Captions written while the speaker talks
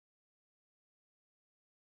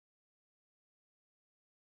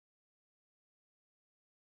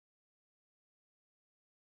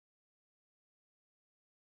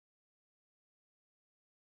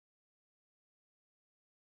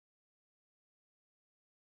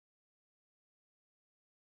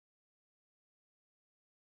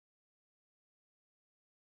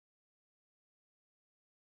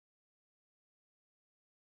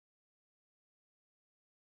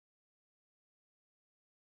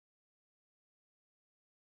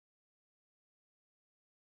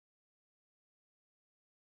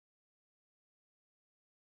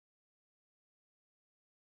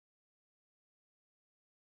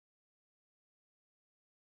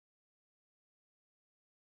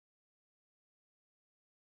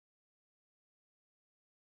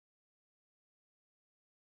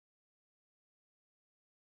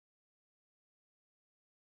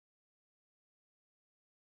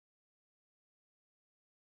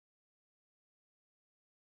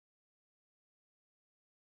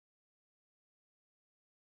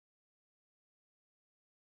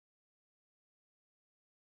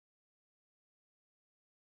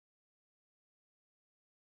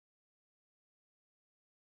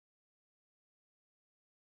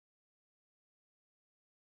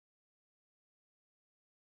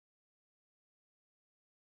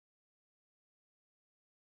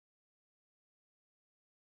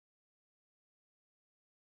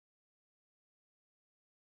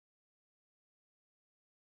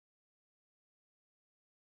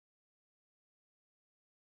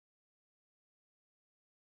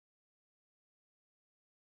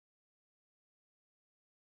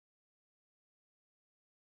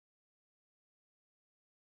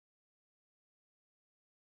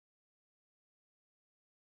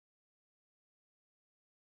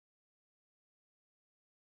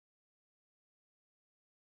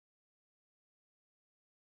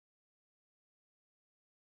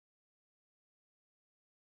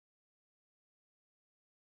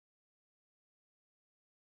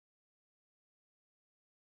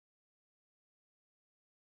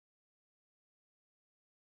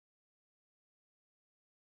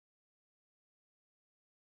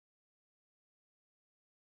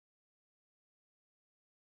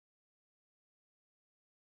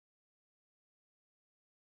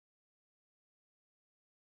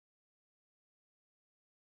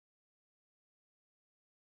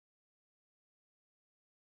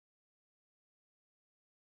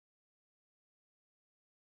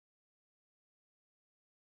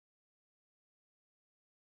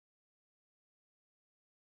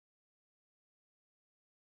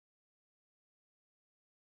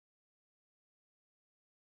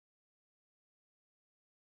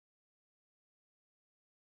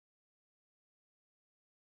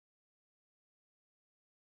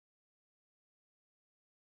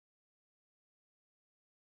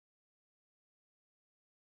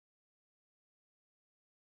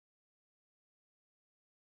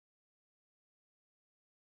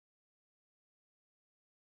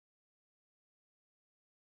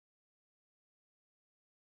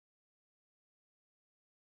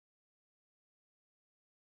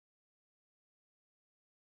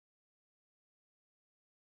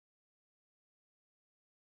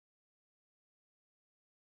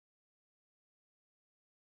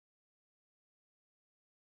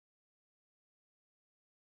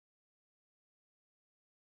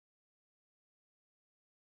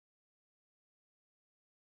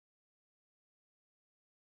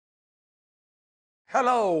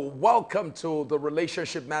Hello, welcome to the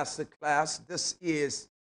Relationship Masterclass. This is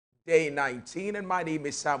day 19, and my name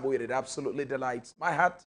is Samuel. It absolutely delights my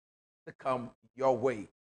heart to come your way.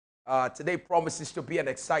 Today promises to be an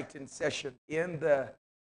exciting session in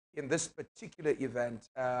this particular event.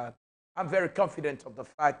 I'm very confident of the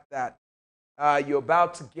fact that you're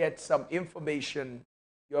about to get some information.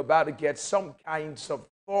 You're about to get some kinds of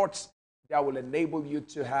thoughts that will enable you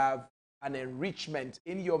to have an enrichment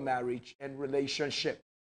in your marriage and relationship.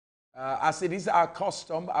 As it is our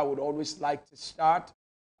custom, I would always like to start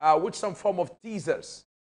with some form of teasers.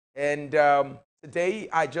 And today,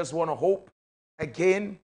 I just want to hope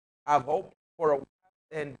again. I've hoped for a while,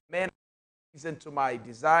 and man, listen to my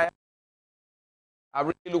desire. I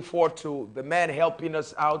really look forward to the man helping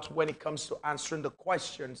us out when it comes to answering the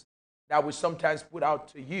questions that we sometimes put out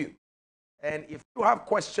to you. And if you have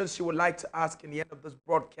questions you would like to ask in the end of this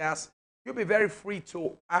broadcast, you'll be very free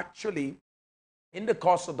to actually, in the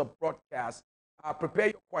course of the broadcast, prepare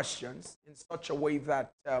your questions in such a way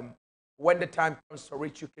that when the time comes to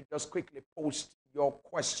reach, you can just quickly post your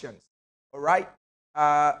questions. All right?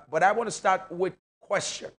 But I want to start with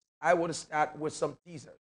questions. I want to start with some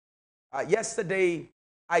teasers. Yesterday,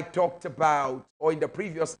 I talked about, or in the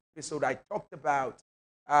previous episode, I talked about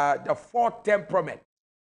the four temperaments,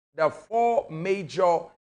 the four major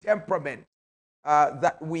temperaments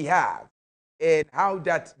that we have, and how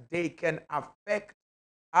that they can affect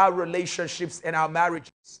our relationships and our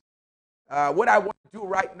marriages. What I want to do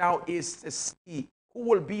right now is to see who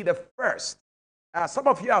will be the first. Some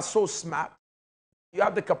of you are so smart, you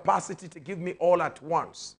have the capacity to give me all at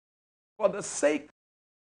once. For the sake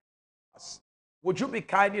of us, would you be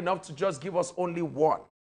kind enough to just give us only one?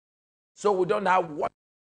 So we don't have one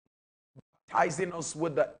baptizing us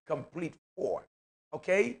with the complete four.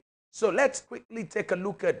 Okay? So let's quickly take a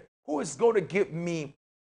look at who is going to give me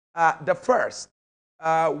the first.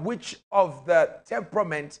 Which of the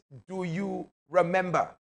temperaments do you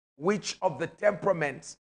remember? Which of the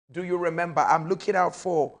temperaments do you remember? I'm looking out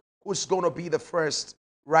for who's going to be the first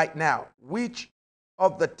right now. Which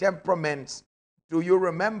of the temperaments do you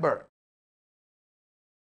remember?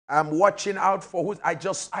 I'm watching out for who. I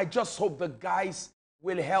just hope the guys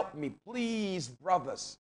will help me. Please,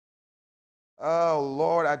 brothers. Oh,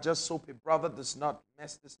 Lord, I just hope a brother does not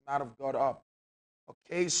mess this man of God up.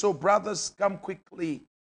 Okay, so brothers, come quickly.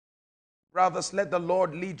 Brothers, let the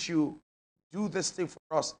Lord lead you. Do this thing for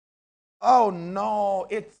us. Oh, no,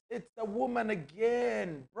 it's the woman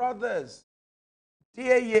again. Brothers,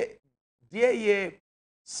 dear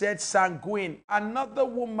said sanguine. Another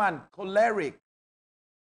woman, choleric.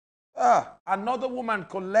 Another woman,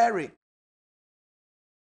 choleric.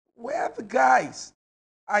 Where are the guys?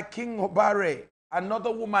 King Obare, another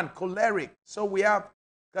woman, choleric. So we have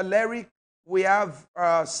choleric, we have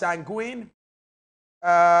sanguine,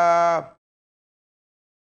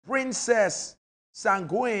 princess,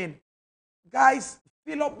 sanguine. Guys,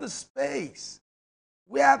 fill up the space.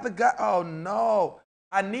 Where are the guys? Oh no,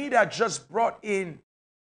 Anita just brought in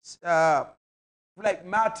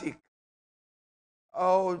phlegmatic.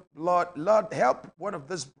 Oh Lord, help one of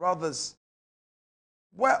these brothers.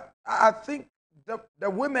 Well, I think the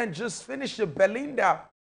women just finished it. Belinda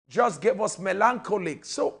just gave us melancholic.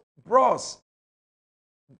 So, bros,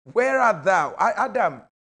 where art thou? Adam,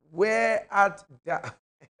 where art thou?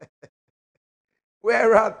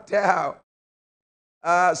 Where art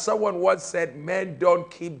thou? Someone once said, men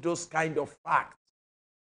don't keep those kind of facts.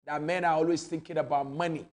 That men are always thinking about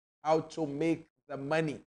money, how to make the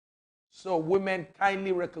money. So women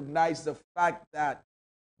kindly recognize the fact that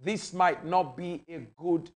this might not be a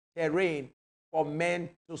good terrain for men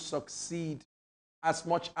to succeed as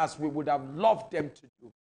much as we would have loved them to do.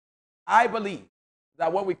 I believe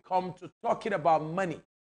that when we come to talking about money,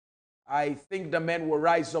 I think the men will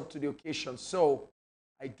rise up to the occasion. So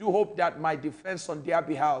I do hope that my defense on their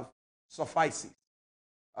behalf suffices.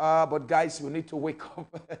 But guys, we need to wake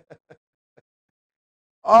up.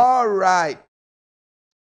 All right.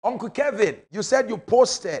 Uncle Kevin, you said you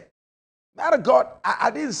posted. Matter of God, I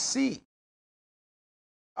didn't see.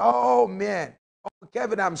 Oh, man. Uncle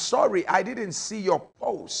Kevin, I'm sorry. I didn't see your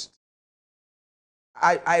post.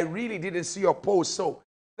 I really didn't see your post. So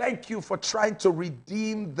thank you for trying to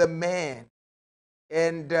redeem the man.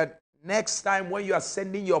 And next time when you are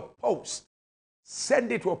sending your post,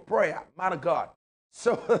 send it with prayer, man of God.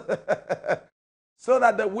 So, so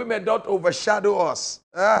that the women don't overshadow us.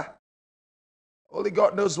 Only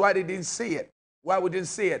God knows why they didn't see it. Why we didn't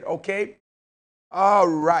see it, okay? All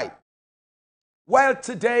right. Well,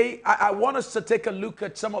 today, I want us to take a look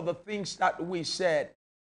at some of the things that we said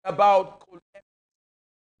about.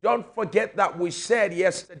 Don't forget that we said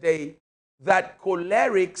yesterday that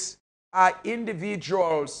cholerics are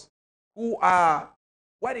individuals who are,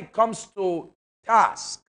 when it comes to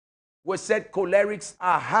task, we said cholerics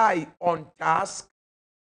are high on task.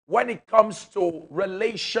 When it comes to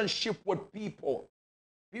relationship with people,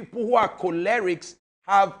 people who are cholerics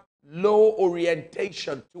have low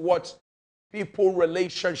orientation towards people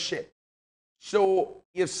relationship. So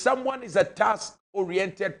if someone is a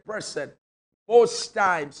task-oriented person, most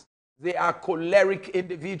times they are choleric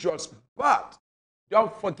individuals. But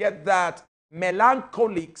don't forget that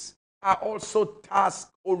melancholics are also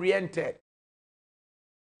task-oriented.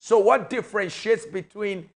 So what differentiates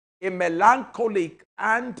between a melancholic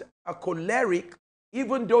and a choleric,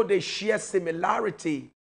 even though they share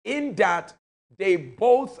similarity in that they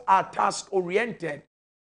both are task-oriented,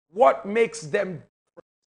 what makes them different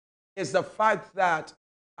is the fact that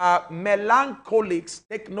melancholics,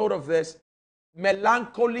 take note of this,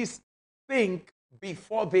 melancholics think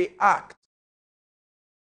before they act.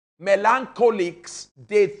 Melancholics,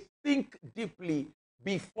 they think deeply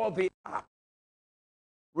before they act.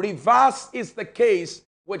 Reverse is the case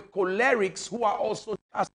with cholerics who are also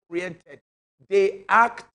task-oriented. They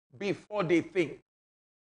act before they think.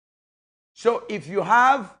 So if you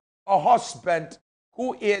have a husband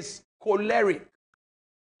who is choleric,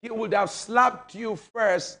 he would have slapped you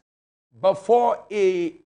first before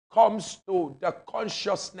he comes to the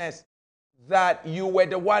consciousness that you were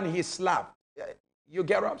the one he slapped. You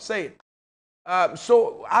get what I'm saying?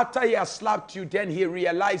 So after he has slapped you, then he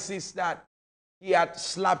realizes that he had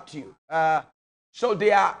slapped you. So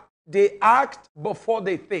they act before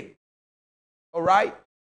they think. All right?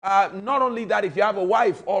 Not only that, if you have a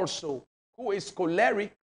wife also who is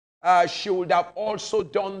choleric, she would have also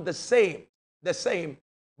done the same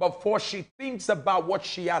before she thinks about what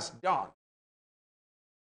she has done.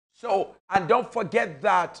 So, and don't forget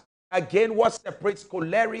that, again, what separates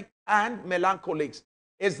choleric and melancholics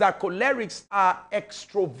is that cholerics are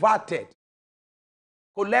extroverted.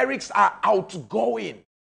 Cholerics are outgoing.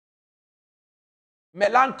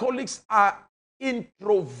 Melancholics are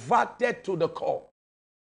introverted to the core.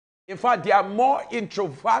 In fact, they are more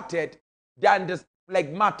introverted than the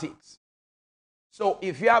phlegmatics. So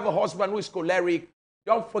if you have a husband who is choleric,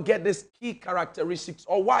 don't forget these key characteristics,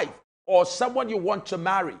 or wife, or someone you want to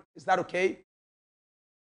marry. Is that okay?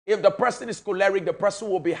 If the person is choleric, the person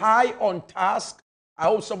will be high on task. I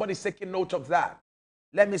hope somebody's taking note of that.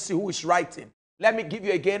 Let me see who is writing. Let me give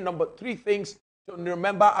you again three things to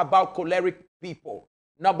remember about choleric people.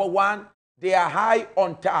 Number one, they are high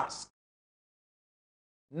on task.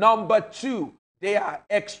 Number two, they are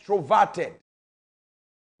extroverted,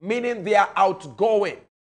 meaning they are outgoing.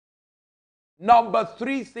 Number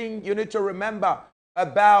three thing you need to remember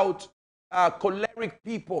about choleric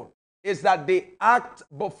people is that they act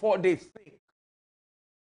before they think.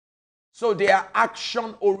 So they are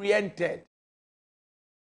action-oriented.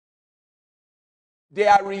 They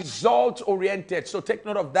are result-oriented. So take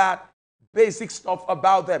note of that basic stuff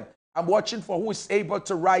about them. I'm watching for who is able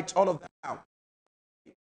to write all of that down.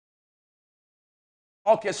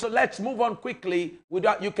 Okay, so let's move on quickly.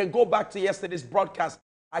 You can go back to yesterday's broadcast.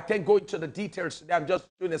 I can't go into the details today. I'm just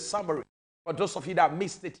doing a summary for those of you that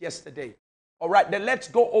missed it yesterday. All right, then let's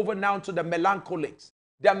go over now to the melancholics.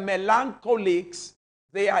 The melancholics,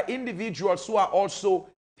 they are individuals who are also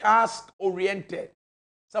task-oriented.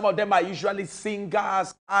 Some of them are usually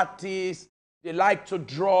singers, artists. They like to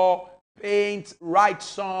draw, paint, write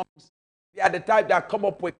songs. They are the type that come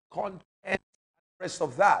up with content and the rest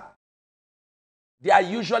of that. They are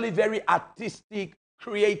usually very artistic,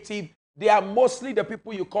 creative. They are mostly the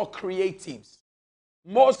people you call creatives.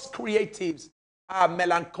 Most creatives are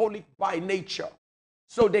melancholic by nature.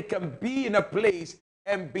 So they can be in a place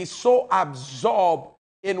and be so absorbed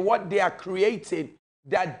in what they are creating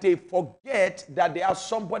that they forget that there are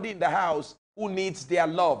somebody in the house who needs their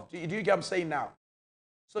love. Do you get what I'm saying now?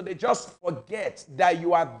 So they just forget that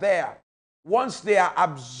you are there. Once they are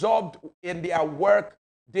absorbed in their work,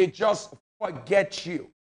 they just forget you.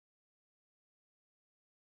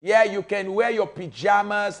 Yeah, you can wear your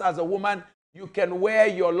pajamas as a woman. You can wear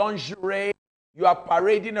your lingerie. You are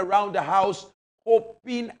parading around the house,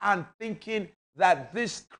 hoping and thinking that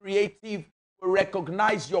this creative will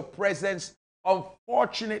recognize your presence.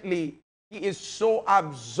 Unfortunately, he is so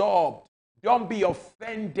absorbed. Don't be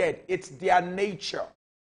offended. It's their nature.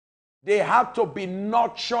 They have to be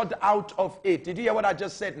nurtured out of it. Did you hear what I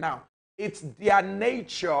just said now? It's their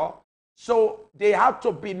nature. So they have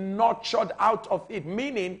to be nurtured out of it,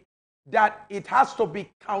 meaning that it has to be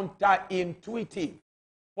counterintuitive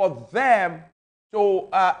for them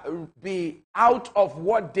to be out of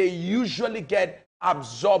what they usually get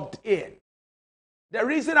absorbed in. The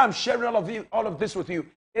reason I'm sharing all of this with you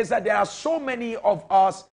is that there are so many of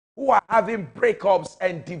us who are having breakups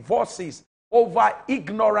and divorces over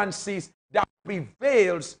ignorances that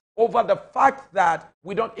prevails over the fact that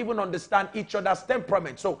we don't even understand each other's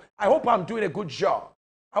temperament. So I hope I'm doing a good job.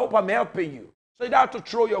 I hope I'm helping you. So you don't have to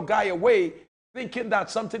throw your guy away thinking that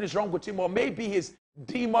something is wrong with him, or maybe he's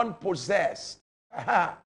demon possessed.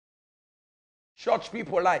 Church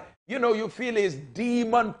people like, you feel he's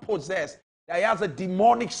demon possessed, that he has a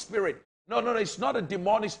demonic spirit. No, it's not a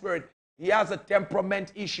demonic spirit. He has a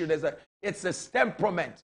temperament issue. It's a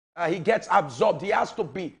temperament. He gets absorbed. He has to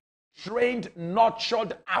be trained,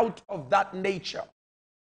 nurtured out of that nature.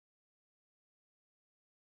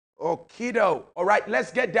 Oh, kiddo. All right,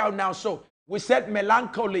 let's get down now. So we said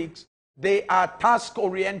melancholics, they are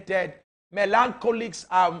task-oriented. Melancholics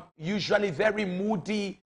are usually very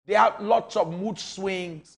moody. They have lots of mood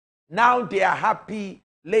swings. Now they are happy.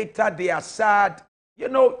 Later they are sad.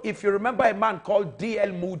 If you remember a man called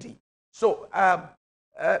D.L. Moody. So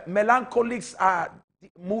melancholics are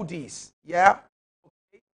moodies. Yeah?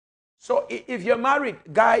 Okay. So if you're married,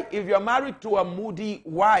 guy, if you're married to a moody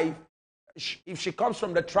wife, if she comes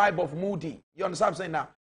from the tribe of Moody, you understand what I'm saying now?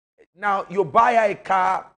 Now, you buy her a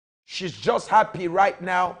car, she's just happy right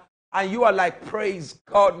now, and you are like, praise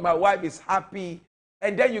God, my wife is happy.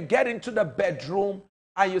 And then you get into the bedroom,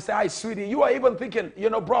 and you say, hi, sweetie. You are even thinking,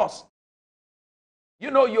 bros,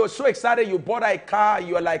 you're so excited, you bought her a car,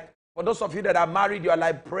 you're like, for those of you that are married, you're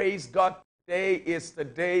like, praise God, today is the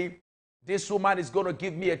day. This woman is going to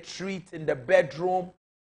give me a treat in the bedroom.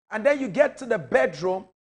 And then you get to the bedroom,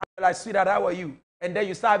 like, sweetheart, how are you? And then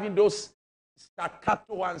you start having those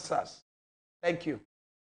staccato answers. Thank you.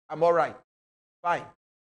 I'm all right. Fine.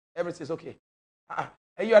 Everything's okay.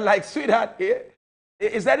 And you're like, sweetheart,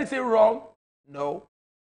 is anything wrong? No.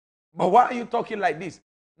 But why are you talking like this?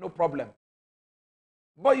 No problem.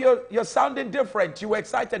 But you're sounding different. You were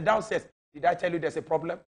excited downstairs. Did I tell you there's a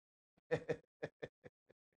problem?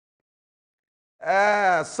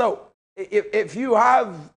 So, if you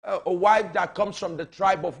have a wife that comes from the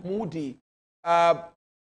tribe of Moody,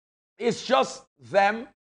 it's just them.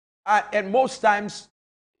 And most times,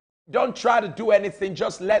 don't try to do anything.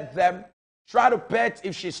 Just let them. Try to pet.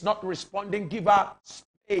 If she's not responding, give her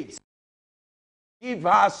space. Give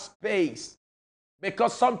her space.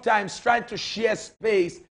 Because sometimes trying to share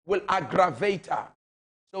space will aggravate her.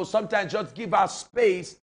 So sometimes just give her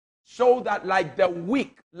space so that like the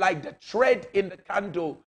wick, like the thread in the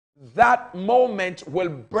candle, that moment will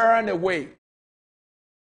burn away.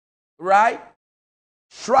 Right?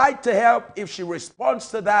 Try to help. If she responds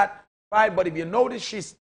to that, fine. But if you notice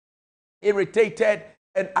she's irritated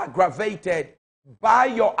and aggravated by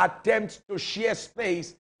your attempt to share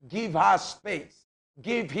space, give her space.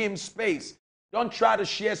 Give him space. Don't try to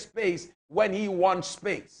share space when he wants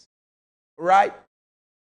space. Right?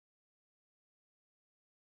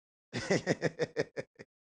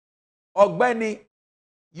 Ogbeni,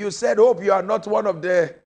 you said, hope you are not one of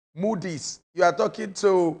the Moody's. You are talking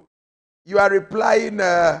to, you are replying,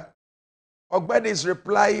 Ogbeni is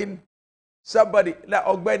replying, somebody, like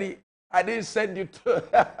Ogbeni, I didn't send you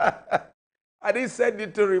to, I didn't send you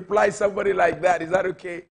to reply somebody like that. Is that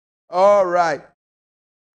okay? All right.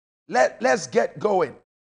 Let's get going.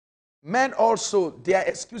 Men also, their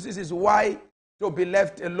excuses is why to be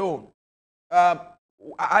left alone.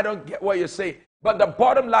 I don't get what you're saying. But the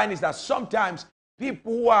bottom line is that sometimes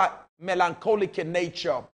people who are melancholic in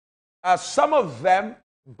nature, some of them,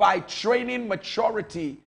 by training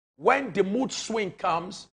maturity, when the mood swing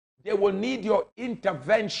comes, they will need your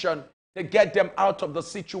intervention to get them out of the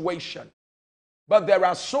situation. But there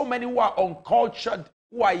are so many who are uncultured,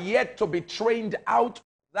 who are yet to be trained out of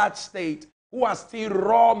that state, who are still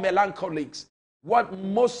raw melancholics. What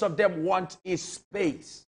most of them want is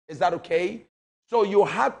space. Is that okay? So you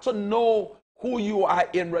have to know who you are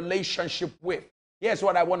in relationship with. Here's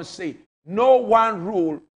what I want to say. No one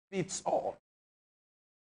rule fits all.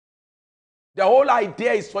 The whole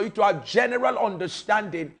idea is for you to have general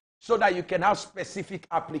understanding so that you can have specific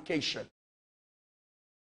application.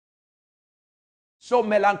 So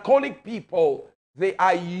melancholic people, they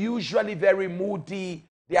are usually very moody.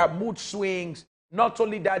 They are mood swings. Not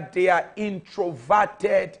only that, they are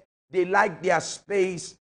introverted. They like their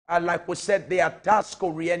space. And like we said, they are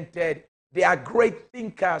task-oriented. They are great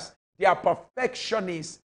thinkers. They are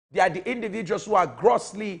perfectionists. They are the individuals who are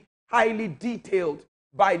grossly, highly detailed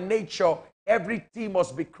by nature. Every T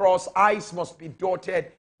must be crossed. I's must be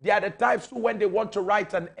dotted. They are the types who, when they want to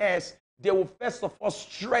write an S, they will first of all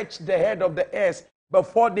stretch the head of the S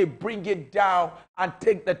before they bring it down and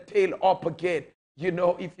take the tail up again. You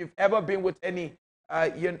know, if you've ever been with any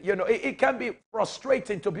you know, it can be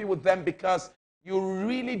frustrating to be with them because you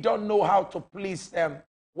really don't know how to please them.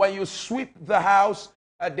 When you sweep the house,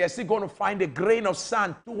 they're still going to find a grain of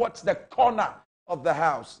sand towards the corner of the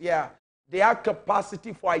house. Yeah, they have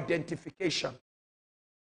capacity for identification.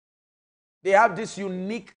 They have this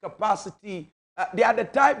unique capacity. They are the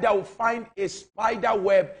type that will find a spider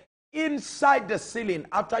web inside the ceiling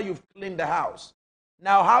after you've cleaned the house.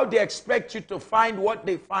 Now, how they expect you to find what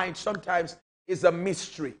they find sometimes is a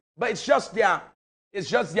mystery. But it's just their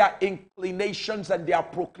inclinations and their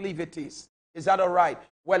proclivities. Is that all right?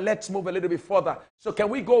 Well, let's move a little bit further. So can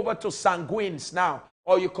we go over to sanguines now?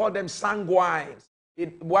 Or you call them sanguines.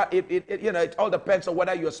 It all depends on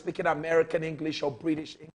whether you're speaking American English or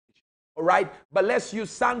British English. All right? But let's use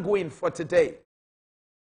sanguine for today.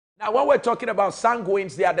 Now, when we're talking about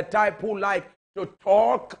sanguines, they are the type who like to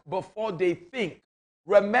talk before they think.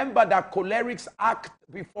 Remember that cholerics act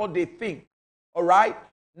before they think. All right?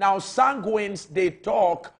 Now, sanguines, they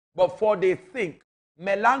talk before they think.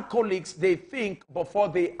 Melancholics, they think before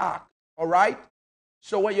they act. All right?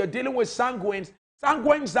 So when you're dealing with sanguines,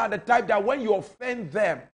 sanguines are the type that when you offend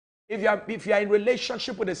them, if you are in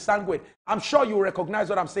relationship with a sanguine, I'm sure you recognize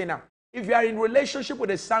what I'm saying now. If you are in relationship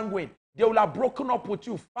with a sanguine, they will have broken up with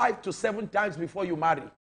you 5 to 7 times before you marry.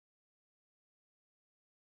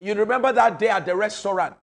 You remember that day at the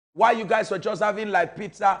restaurant while you guys were just having like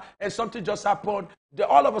pizza and something just happened.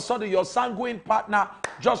 All of a sudden, your sanguine partner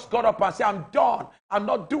just got up and said, I'm done. I'm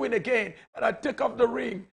not doing it again. And I take off the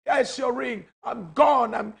ring. Here's your ring. I'm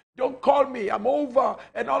gone. Don't call me. I'm over.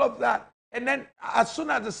 And all of that. And then as soon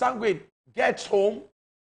as the sanguine gets home,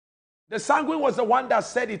 the sanguine was the one that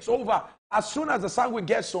said it's over. As soon as the sanguine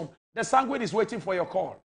gets home, the sanguine is waiting for your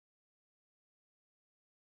call.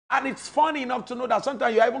 And it's funny enough to know that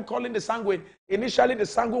sometimes you're even calling the sanguine. Initially, the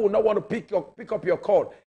sanguine will not want to pick up your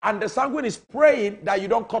call. And the sanguine is praying that you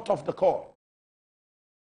don't cut off the call.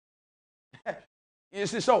 You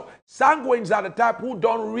see, so sanguines are the type who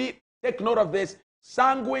don't take note of this.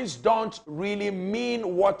 Sanguines don't really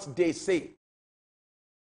mean what they say.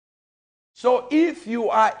 So if you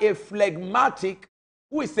are a phlegmatic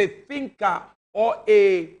who is a thinker or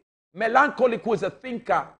a melancholic who is a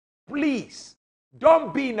thinker, please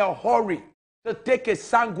don't be in a hurry to take a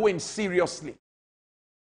sanguine seriously.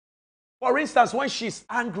 For instance, when she's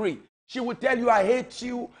angry, she will tell you, I hate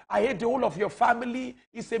you. I hate the whole of your family.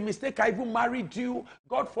 It's a mistake I even married you.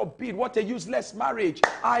 God forbid, what a useless marriage.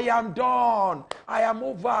 I am done. I am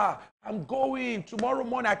over. I'm going. Tomorrow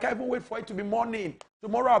morning, I can't even wait for it to be morning.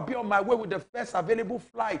 Tomorrow, I'll be on my way with the first available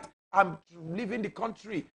flight. I'm leaving the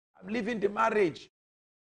country. I'm leaving the marriage.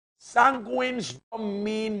 Sanguines don't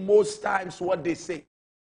mean most times what they say.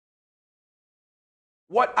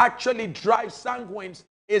 What actually drives sanguines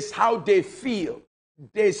is how they feel.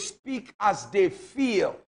 They speak as they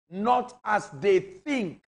feel, not as they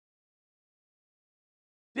think.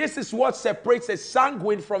 This is what separates a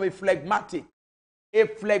sanguine from a phlegmatic. A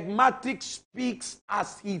phlegmatic speaks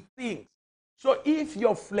as he thinks. So if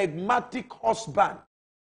your phlegmatic husband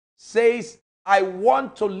says, I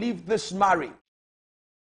want to leave this marriage,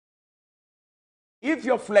 if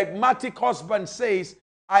your phlegmatic husband says,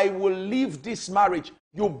 I will leave this marriage,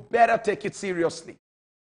 you better take it seriously.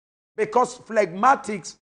 Because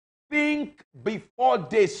phlegmatics think before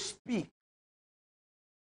they speak.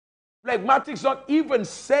 Phlegmatics don't even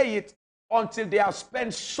say it until they have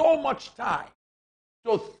spent so much time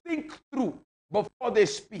to think through before they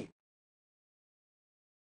speak.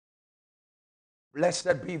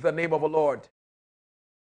 Blessed be the name of the Lord.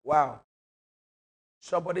 Wow.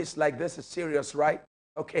 Somebody's like, this is serious, right?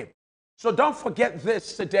 Okay. So don't forget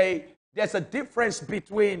this today. There's a difference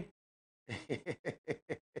between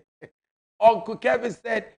Uncle Kevin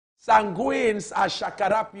said, sanguines are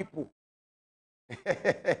shakara people.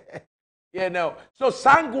 You know. So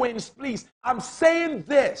sanguines, please. I'm saying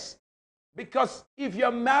this because if you're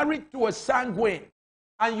married to a sanguine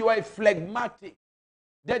and you are a phlegmatic,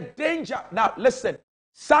 the danger. Now, listen.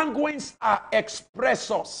 Sanguines are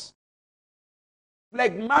expressors.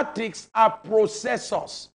 Phlegmatics are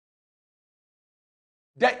processors.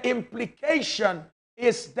 The implication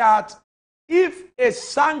is that if a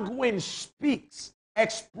sanguine speaks,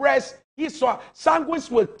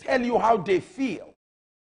 sanguines will tell you how they feel.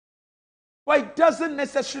 But it doesn't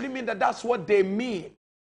necessarily mean that that's what they mean.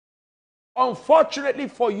 Unfortunately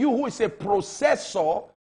for you who is a processor,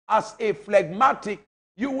 as a phlegmatic,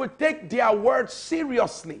 you will take their words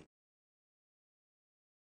seriously.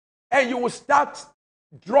 And you will start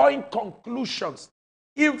drawing conclusions,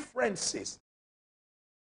 inferences.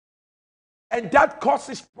 And that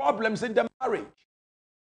causes problems in the marriage.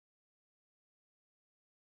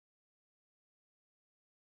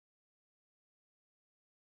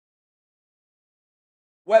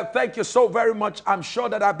 Well, thank you so very much. I'm sure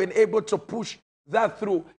that I've been able to push that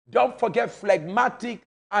through. Don't forget, phlegmatic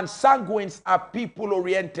and sanguines are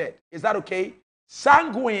people-oriented. Is that okay?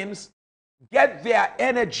 Sanguines get their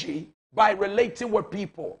energy by relating with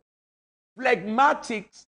people.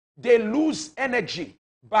 Phlegmatics, they lose energy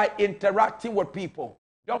by interacting with people.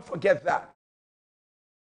 Don't forget that.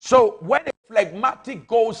 So when a phlegmatic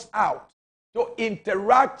goes out to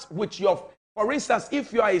interact with your, for instance,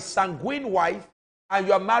 if you are a sanguine wife and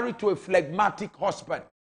you are married to a phlegmatic husband,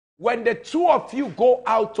 when the two of you go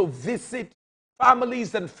out to visit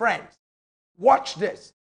families and friends, watch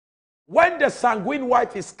this. When the sanguine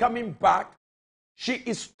wife is coming back, she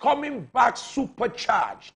is coming back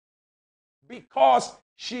supercharged because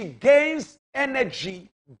she gains energy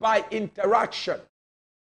by interaction.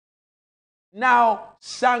 Now,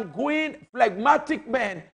 sanguine, phlegmatic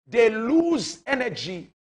men, they lose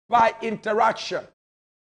energy by interaction.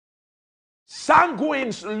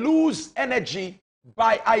 Sanguines lose energy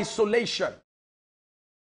by isolation.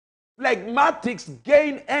 Phlegmatics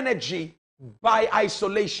gain energy by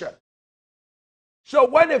isolation. So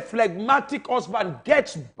when a phlegmatic husband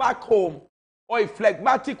gets back home, or a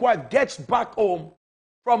phlegmatic wife gets back home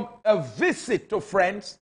from a visit to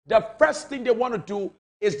friends, the first thing they want to do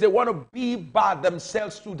is they want to be by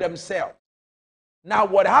themselves to themselves. Now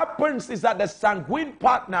what happens is that the sanguine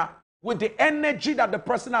partner, with the energy that the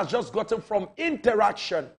person has just gotten from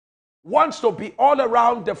interaction, wants to be all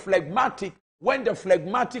around the phlegmatic when the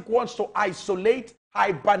phlegmatic wants to isolate,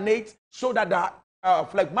 hibernate, so that the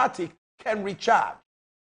phlegmatic can recharge.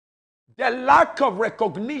 The lack of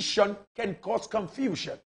recognition can cause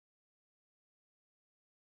confusion.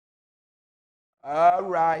 All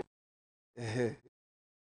right.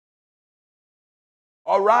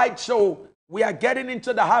 All right, so we are getting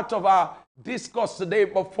into the heart of our discourse today.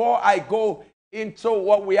 Before I go into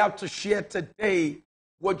what we have to share today,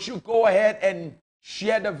 would you go ahead and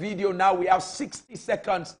share the video now? We have 60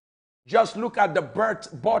 seconds. Just look at the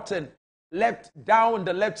button left down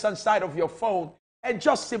the left-hand side of your phone and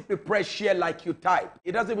just simply press share like you type.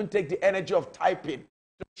 It doesn't even take the energy of typing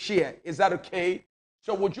to share. Is that okay?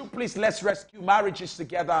 So would you please, let's rescue marriages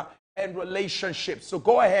together and relationships. So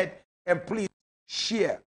go ahead and please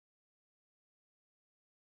share.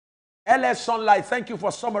 LS Sunlight, thank you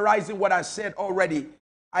for summarizing what I said already.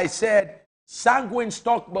 I said, sanguines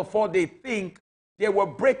talk before they think. They will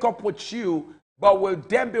break up with you, but will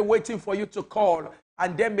then be waiting for you to call,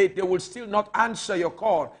 and then they will still not answer your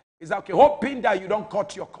call. Is that okay? Hoping that you don't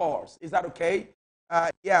cut your calls. Is that okay?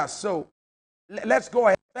 Yeah, so let's go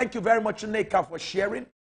ahead. Thank you very much, Neka, for sharing.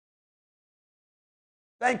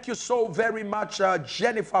 Thank you so very much,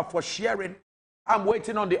 Jennifer, for sharing. I'm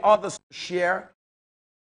waiting on the others to share.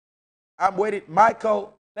 I'm waiting.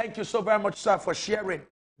 Michael, thank you so very much, sir, for sharing.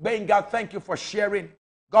 Benga, thank you for sharing.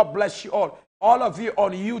 God bless you all. All of you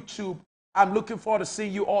on YouTube, I'm looking forward to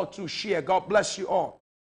seeing you all to share. God bless you all.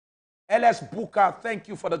 LS Booker, thank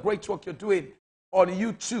you for the great work you're doing on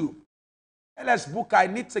YouTube. LS Booker, I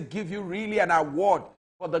need to give you really an award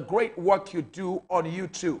for the great work you do on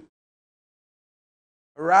YouTube.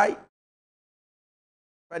 All right?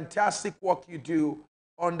 Fantastic work you do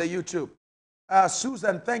on the YouTube.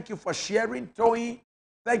 Susan, thank you for sharing. Toyi,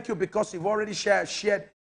 thank you because you've already shared.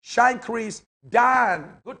 Shine Chris. Dan,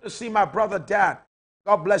 good to see my brother Dan.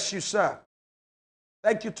 God bless you, sir.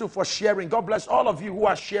 Thank you too for sharing. God bless all of you who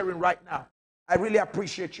are sharing right now. I really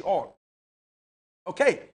appreciate you all.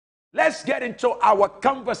 Okay, let's get into our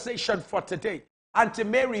conversation for today. Auntie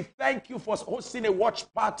Mary, thank you for hosting a watch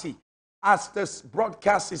party as this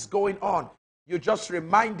broadcast is going on. You just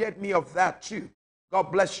reminded me of that too. God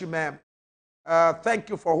bless you, ma'am. Thank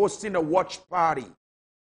you for hosting a watch party.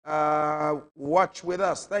 Watch with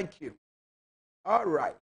us. Thank you. All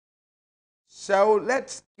right. So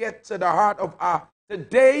let's get to the heart of our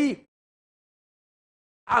today.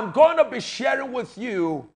 I'm going to be sharing with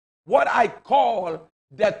you what I call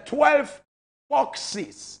the 12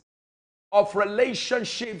 foxes of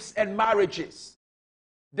relationships and marriages.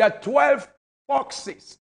 The 12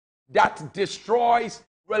 foxes that destroys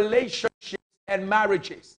relationships and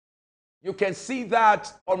marriages. You can see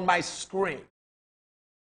that on my screen.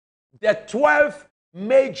 The 12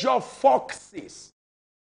 major foxes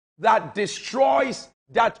that destroys,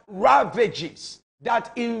 that ravages,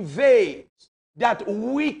 that invades, that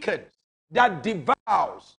weakens, that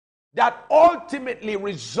devours, that ultimately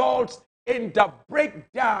results in the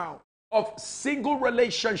breakdown of single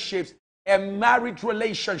relationships and marriage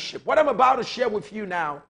relationship. What I'm about to share with you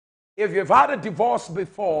now, if you've had a divorce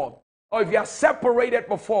before, or if you are separated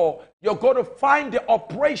before, you're going to find the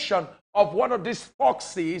operation of one of these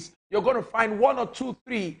foxes. You're going to find one or two,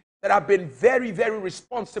 three that have been very, very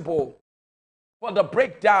responsible for the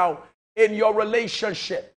breakdown in your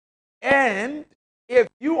relationship. And if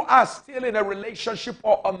you are still in a relationship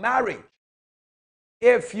or a marriage,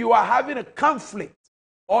 if you are having a conflict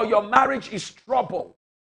or your marriage is troubled,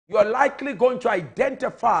 you're likely going to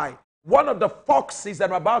identify one of the foxes that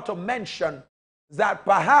I'm about to mention that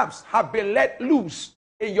perhaps have been let loose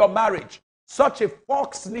in your marriage. Such a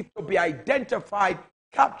fox needs to be identified,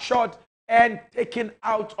 captured, and taken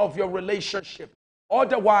out of your relationship.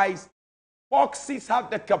 Otherwise, foxes have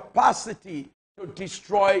the capacity to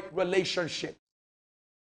destroy relationships.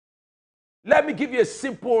 Let me give you a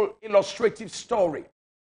simple illustrative story.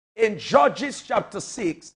 In Judges chapter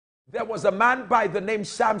 6, there was a man by the name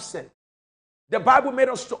Samson. The Bible made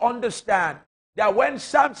us to understand that when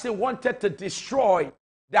Samson wanted to destroy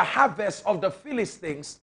the harvest of the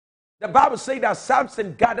Philistines, the Bible says that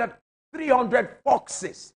Samson gathered 300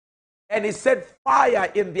 foxes and he set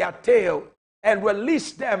fire in their tail and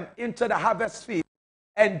released them into the harvest field.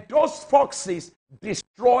 And those foxes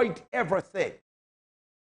destroyed everything.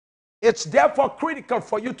 It's therefore critical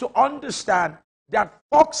for you to understand that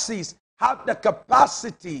foxes have the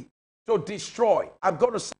capacity to destroy. I'm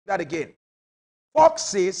going to say that again.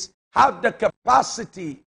 Foxes have the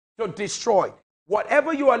capacity to destroy.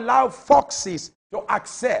 Whatever you allow foxes to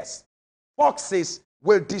access, foxes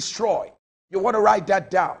will destroy. You want to write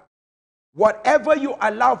that down. Whatever you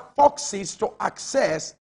allow foxes to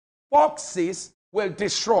access, foxes will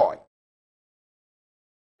destroy.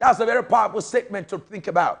 That's a very powerful statement to think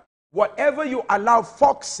about. Whatever you allow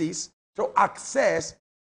foxes to access,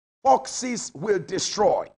 foxes will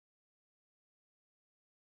destroy.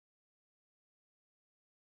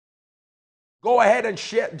 Go ahead and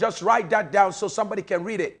share, just write that down so somebody can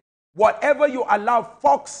read it. Whatever you allow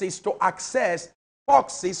foxes to access,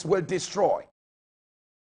 foxes will destroy.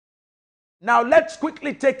 Now let's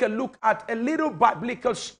quickly take a look at a little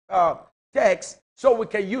biblical text so we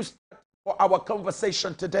can use it for our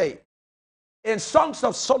conversation today. In Songs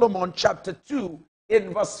of Solomon chapter 2,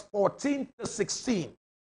 in verse 14 to 16.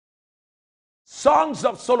 Songs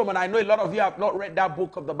of Solomon. I know a lot of you have not read that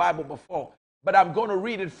book of the Bible before, but I'm going to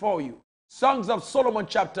read it for you. Songs of Solomon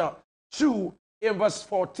chapter 2 in verse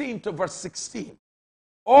 14 to verse 16.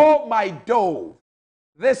 Oh, my dove.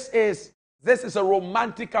 This is a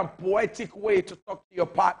romantic and poetic way to talk to your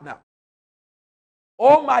partner.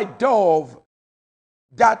 Oh, my dove,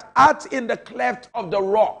 that art in the cleft of the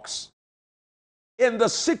rocks, in the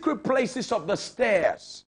secret places of the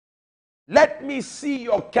stairs, let me see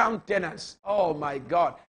your countenance. Oh, my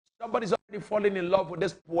God. Somebody's already falling in love with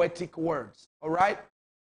these poetic words. All right?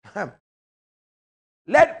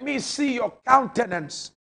 Let me see your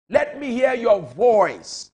countenance. Let me hear your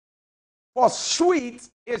voice. For sweet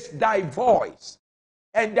is thy voice,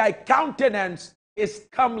 and thy countenance is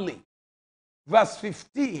comely. Verse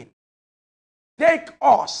 15. Take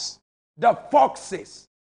us, the foxes,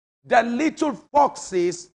 the little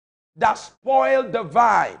foxes that spoil the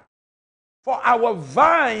vine. For our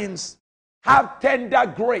vines have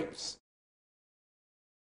tender grapes.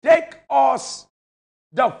 Take us,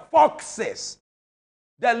 the foxes,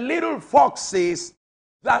 the little foxes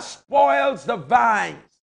that spoils the vines.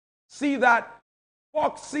 See that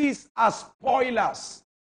foxes are spoilers.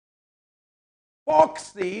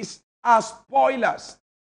 Foxes are spoilers.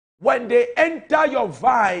 When they enter your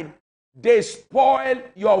vine, they spoil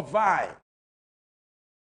your vine.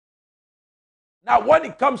 Now, when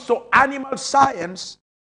it comes to animal science,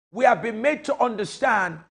 we have been made to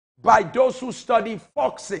understand by those who study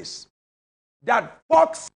foxes that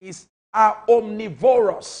foxes are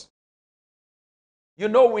omnivores. You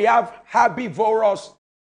know, we have herbivorous,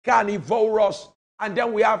 carnivorous, and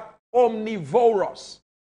then we have omnivores.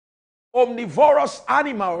 Omnivorous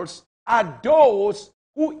animals are those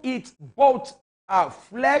who eat both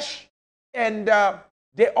flesh and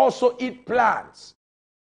they also eat plants.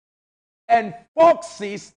 And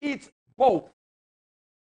foxes eat both.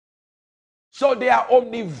 So they are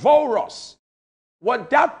omnivorous. What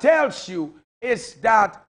that tells you is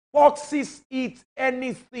that foxes eat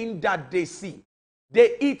anything that they see.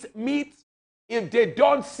 They eat meat. If they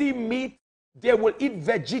don't see meat, they will eat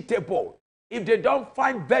vegetable. If they don't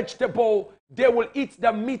find vegetable, they will eat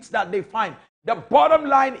the meat that they find. The bottom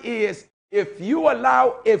line is, if you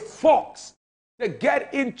allow a fox to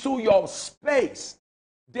get into your space,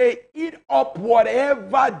 they eat up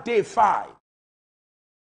whatever they find.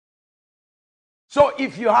 So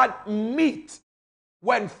if you had meat,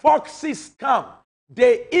 when foxes come,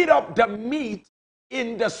 they eat up the meat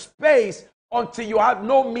in the space until you have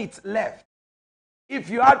no meat left. If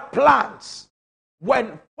you had plants,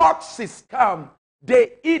 when foxes come,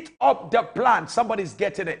 they eat up the plant. Somebody's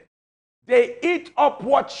getting it. They eat up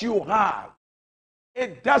what you have.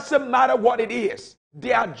 It doesn't matter what it is.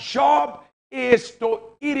 Their job is to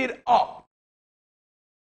eat it up.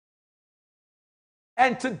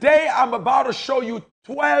 And today I'm about to show you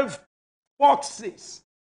 12 foxes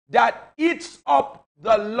that eats up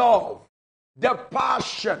the love, the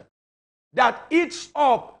passion, that eats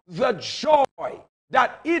up the joy,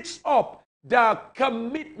 that eats up the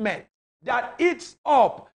commitment, that eats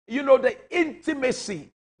up, the intimacy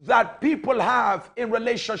that people have in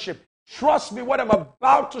relationship. Trust me, what I'm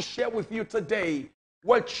about to share with you today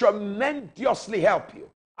will tremendously help you.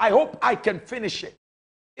 I hope I can finish it.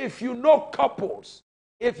 If you know couples,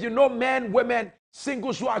 if you know men, women,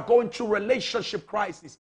 singles who are going through relationship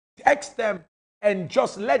crisis, text them and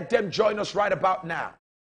just let them join us right about now.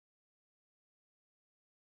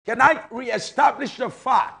 Can I reestablish the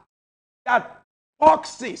fact that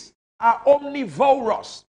foxes are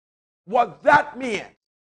omnivores? What that means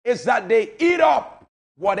is that they eat up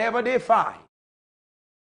whatever they find.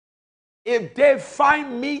 If they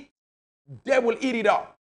find meat, they will eat it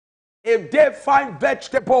up. If they find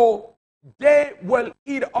vegetable, they will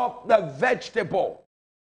eat up the vegetable.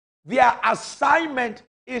 Their assignment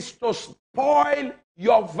is to spoil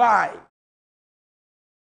your vine.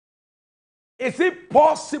 Is it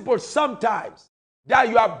possible sometimes that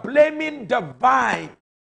you are blaming the vine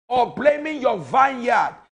or blaming your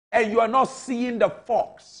vineyard and you are not seeing the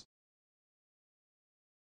fox?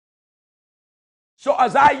 So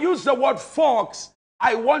as I use the word fox,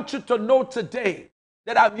 I want you to know today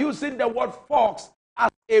that I'm using the word fox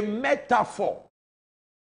as a metaphor.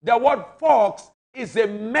 The word fox is a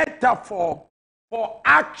metaphor for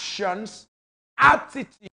actions,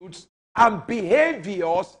 attitudes, and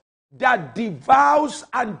behaviors that devours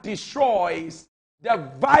and destroys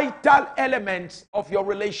the vital elements of your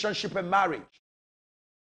relationship and marriage.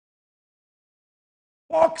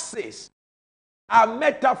 Foxes are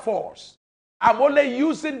metaphors. I'm only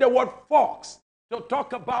using the word fox to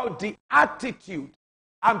talk about the attitude.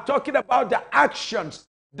 I'm talking about the actions,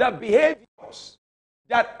 the behaviors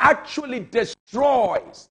that actually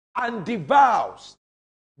destroys and devours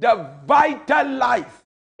the vital life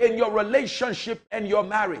in your relationship and your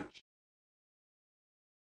marriage.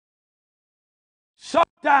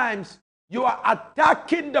 Sometimes you are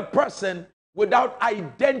attacking the person without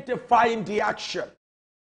identifying the action.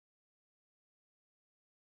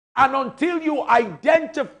 And until you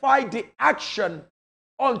identify the action,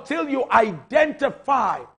 until you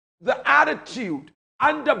identify the attitude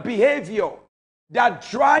and the behavior that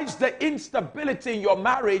drives the instability in your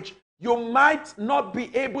marriage, you might not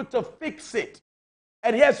be able to fix it.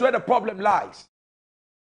 And here's where the problem lies.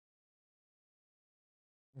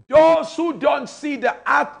 Those who don't see the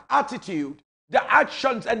attitude, the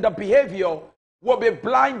actions, and the behavior will be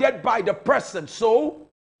blinded by the person. So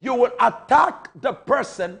you will attack the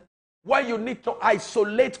person when you need to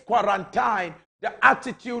isolate, quarantine the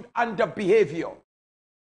attitude and the behavior.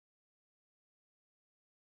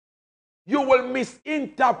 You will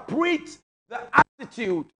misinterpret the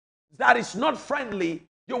attitude that is not friendly.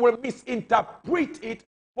 You will misinterpret it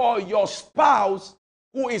for your spouse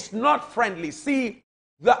who is not friendly. See,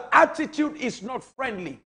 the attitude is not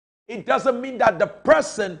friendly. It doesn't mean that the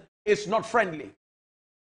person is not friendly.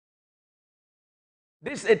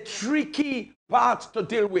 This is a tricky part to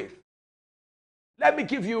deal with. Let me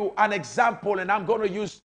give you an example, and I'm going to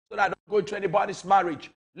use so that I don't go into anybody's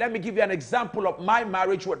marriage. Let me give you an example of my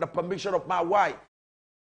marriage with the permission of my wife.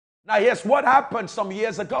 Now, here's what happened some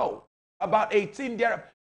years ago. About 18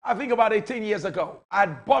 years ago, I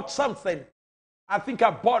bought something. I think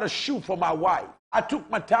I bought a shoe for my wife. I took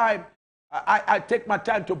my time. I take my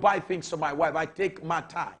time to buy things for my wife. I take my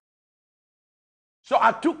time. So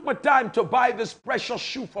I took my time to buy this precious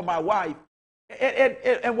shoe for my wife.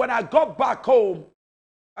 And when I got back home,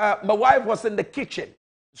 my wife was in the kitchen.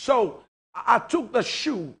 So I took the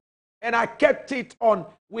shoe and I kept it on.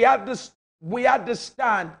 We had this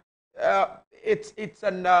stand. It's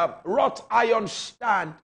a wrought iron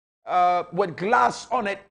stand with glass on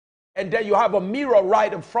it. And then you have a mirror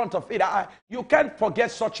right in front of it. You can't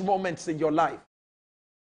forget such moments in your life.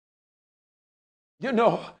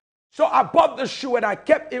 So I bought the shoe and I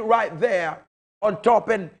kept it right there on top.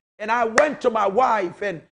 And I went to my wife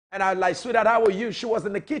and I like, sweetheart, how are you? She was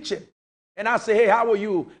in the kitchen. And I said, hey, how are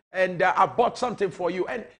you? And I bought something for you.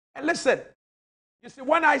 And listen, you see,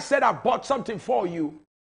 when I said I bought something for you,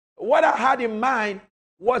 what I had in mind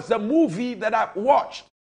was the movie that I watched.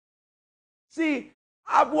 See,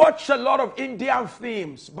 I've watched a lot of Indian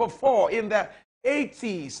films before in the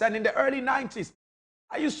 80s and in the early 90s.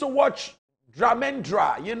 I used to watch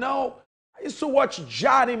Dramendra, I I used to watch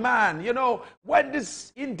Johnny Man, you know, when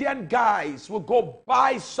these Indian guys will go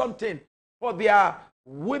buy something for their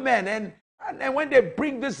women, and when they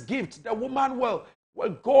bring this gift, the woman will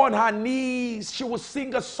go on her knees, she will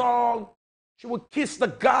sing a song, she will kiss the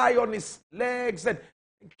guy on his legs and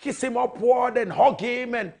kiss him upward and hug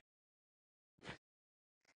him, and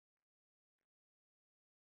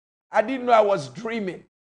I didn't know I was dreaming.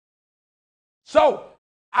 So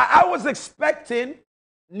I was expecting,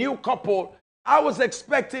 new couple, I was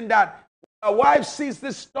expecting that my wife sees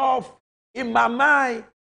this stuff. In my mind,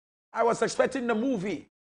 I was expecting the movie.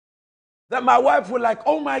 That my wife would like,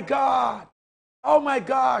 oh my God, oh my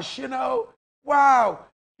gosh, you know, wow,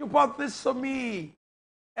 you bought this for me.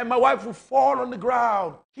 And my wife would fall on the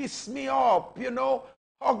ground, kiss me up, you know,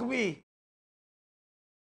 hug me.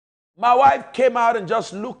 My wife came out and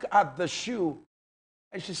just looked at the shoe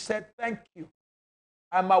and she said, thank you.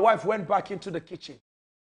 And my wife went back into the kitchen.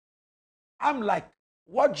 I'm like,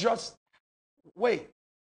 what just, wait.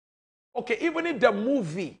 Okay, even if the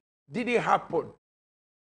movie didn't happen,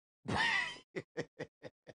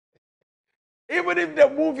 even if the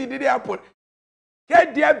movie didn't happen,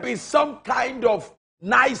 can there be some kind of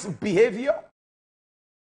nice behavior?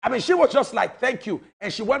 I mean, she was just like, thank you.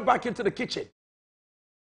 And she went back into the kitchen.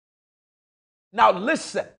 Now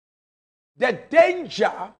listen, the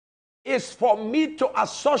danger is for me to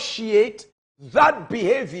associate that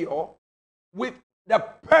behavior with the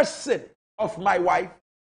person of my wife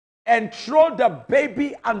and throw the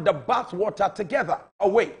baby and the bathwater together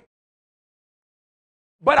away.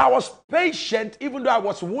 But I was patient, even though I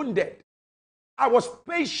was wounded. I was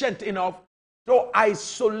patient enough to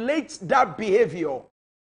isolate that behavior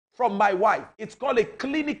from my wife. It's called a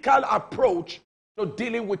clinical approach to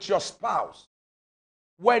dealing with your spouse.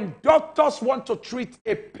 When doctors want to treat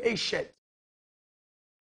a patient,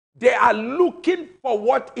 they are looking for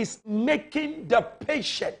what is making the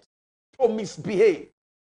patient to misbehave.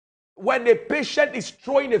 When a patient is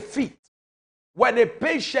throwing a fit, when a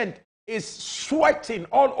patient is sweating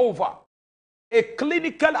all over, a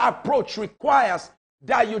clinical approach requires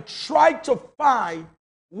that you try to find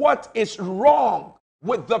what is wrong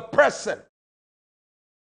with the person,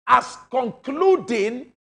 as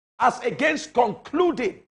against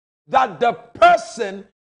concluding that the person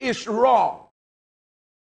is wrong.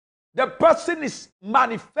 The person is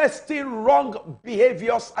manifesting wrong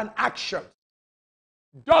behaviors and actions.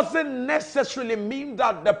 Doesn't necessarily mean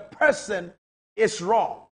that the person is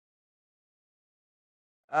wrong.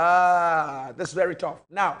 That's very tough.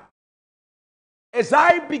 Now, as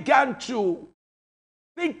I began to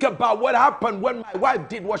think about what happened when my wife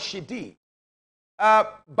did what she did,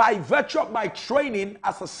 by virtue of my training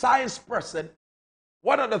as a science person,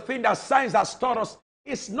 one of the things that science has taught us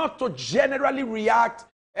is not to generally react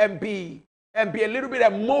and be a little bit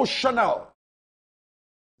emotional.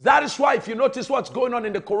 That is why if you notice what's going on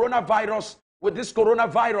in the coronavirus, with this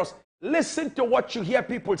coronavirus, listen to what you hear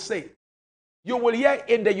people say. You will hear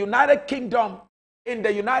in the United Kingdom, in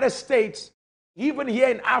the United States, even here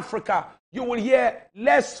in Africa, you will hear,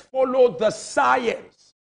 let's follow the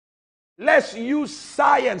science. Let's use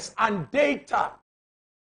science and data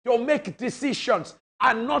to make decisions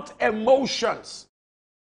and not emotions.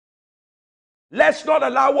 Let's not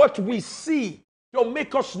allow what we see to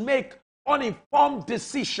make us make uninformed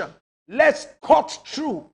decisions. Let's cut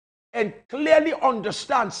through and clearly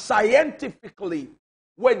understand scientifically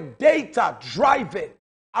with data driving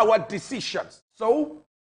our decisions. So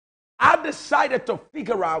I decided to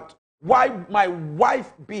figure out why my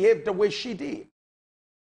wife behaved the way she did.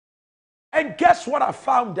 And guess what I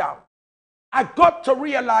found out? I got to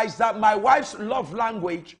realize that my wife's love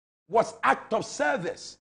language was act of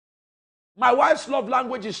service. My wife's love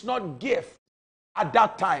language is not gift at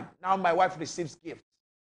that time. Now my wife receives gifts,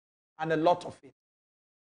 and a lot of it.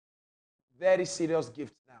 Very serious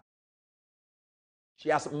gifts now. She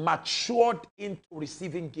has matured into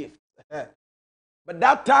receiving gifts. But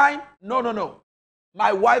that time, no.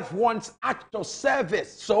 My wife wants act of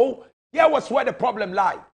service. So here was where the problem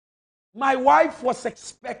lied. My wife was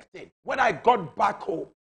expecting, when I got back home,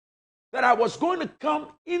 that I was going to come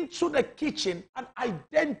into the kitchen and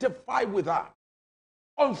identify with her.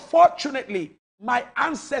 Unfortunately, my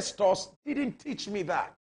ancestors didn't teach me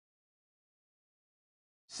that.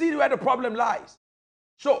 See where the problem lies.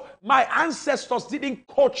 So my ancestors didn't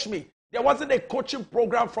coach me. There wasn't a coaching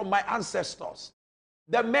program from my ancestors.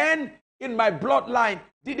 The men in my bloodline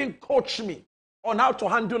didn't coach me on how to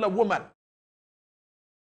handle a woman.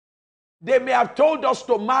 They may have told us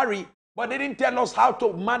to marry, but they didn't tell us how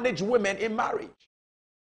to manage women in marriage.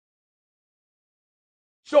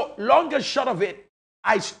 So long and short of it,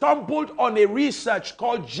 I stumbled on a research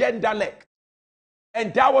called genderlect.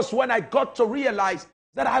 And that was when I got to realize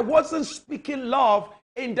that I wasn't speaking love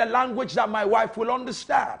in the language that my wife will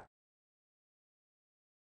understand.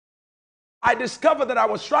 I discovered that I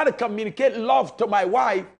was trying to communicate love to my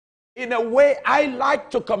wife in a way I like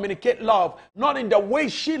to communicate love, not in the way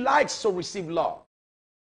she likes to receive love.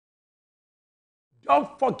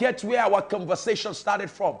 Don't forget where our conversation started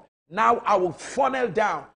from. Now I will funnel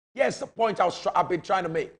down. Here's the point I've been trying to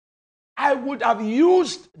make. I would have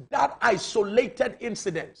used that isolated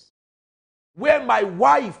incident where my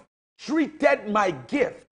wife treated my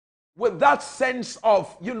gift with that sense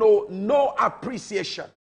of, no appreciation.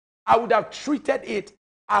 I would have treated it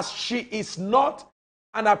as she is not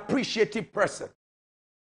an appreciative person.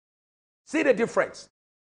 See the difference?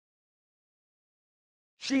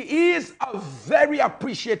 She is a very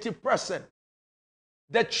appreciative person.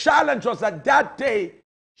 The challenge was that day,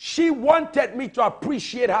 she wanted me to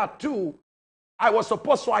appreciate her too. I was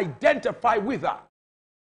supposed to identify with her.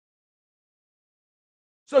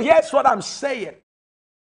 So here's what I'm saying.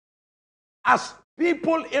 As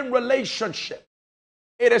people in relationship,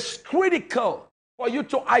 it is critical for you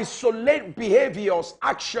to isolate behaviors,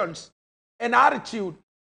 actions, and attitude.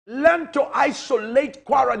 Learn to isolate,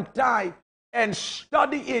 quarantine, and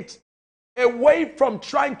study it away from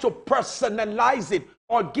trying to personalize it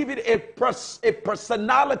or give it a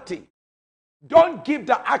personality. Don't give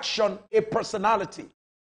the action a personality.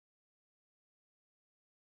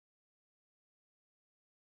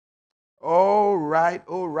 All right.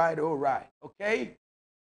 Okay?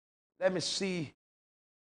 Let me see.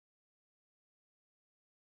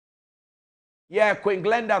 Yeah, Queen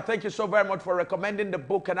Glenda, thank you so very much for recommending the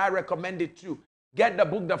book, and I recommend it too. Get the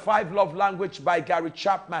book, The 5 Love Language by Gary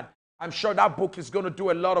Chapman. I'm sure that book is going to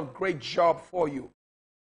do a lot of great job for you.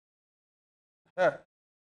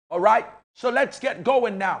 All right, so let's get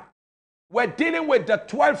going now. We're dealing with the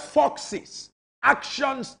 12 foxes,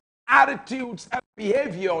 actions, attitudes, and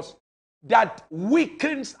behaviors that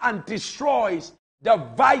weakens and destroys the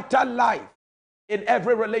vital life in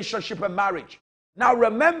every relationship and marriage. Now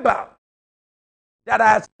remember that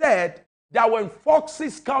I said that when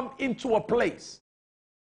foxes come into a place,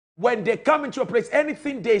 when they come into a place,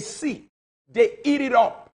 anything they see, they eat it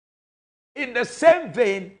up. In the same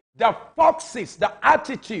vein, the foxes, the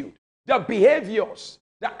attitude, the behaviors,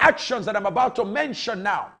 the actions that I'm about to mention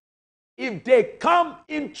now, if they come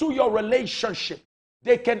into your relationship,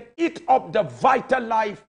 they can eat up the vital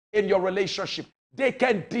life in your relationship. They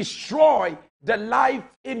can destroy the life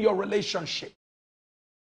in your relationship.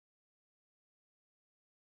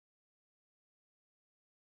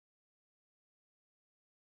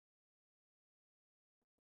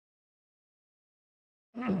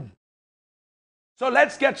 So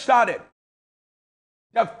let's get started.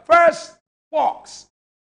 The first fox,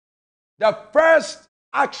 the first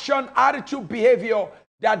action, attitude, behavior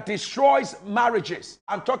that destroys marriages.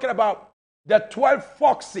 I'm talking about the 12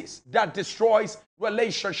 foxes that destroys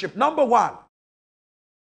relationship. Number one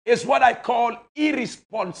is what I call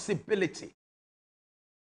irresponsibility.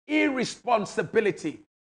 Irresponsibility.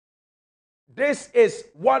 This is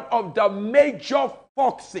one of the major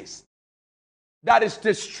foxes that is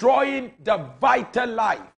destroying the vital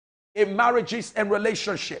life in marriages and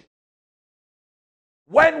relationships.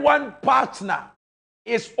 When one partner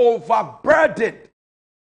is overburdened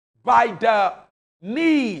by the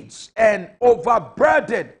needs and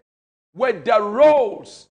overburdened with the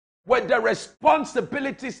roles, with the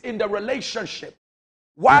responsibilities in the relationship,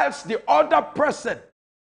 whilst the other person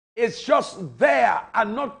is just there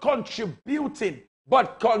and not contributing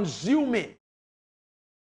but consuming.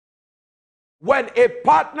 When a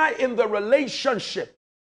partner in the relationship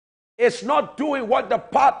is not doing what the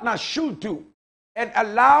partner should do and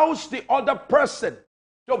allows the other person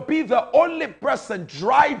to be the only person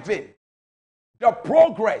driving the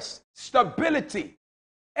progress, stability,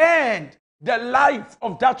 and the life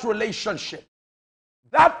of that relationship,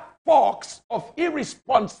 that fox of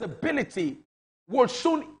irresponsibility will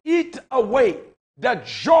soon eat away the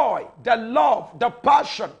joy, the love, the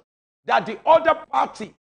passion that the other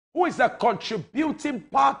party, who is a contributing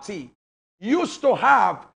party, used to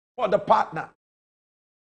have for the partner.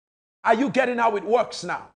 Are you getting how it works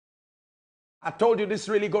now? I told you this is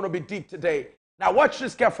really going to be deep today. Now watch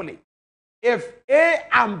this carefully. If A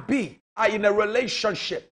and B are in a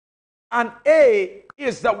relationship, and A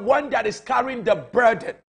is the one that is carrying the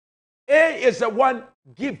burden, A is the one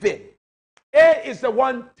giving, A is the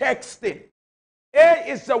one texting, A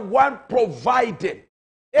is the one providing,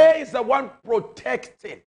 A is the one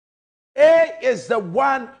protecting, A is the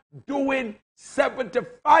one doing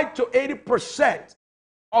 75 to 80%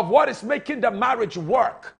 of what is making the marriage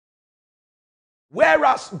work.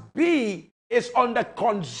 Whereas B is on the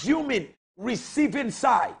consuming, receiving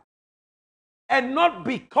side. And not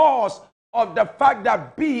because of the fact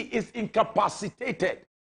that B is incapacitated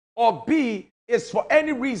or B is for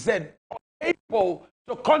any reason unable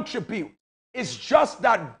to contribute. It's just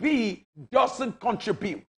that B doesn't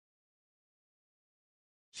contribute.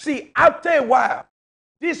 See, after a while,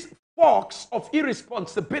 this fox of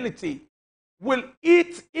irresponsibility will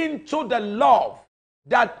eat into the love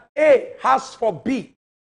that A has for B,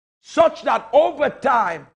 such that over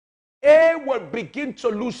time, A will begin to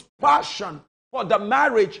lose passion for the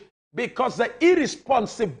marriage because the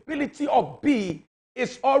irresponsibility of B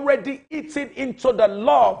is already eating into the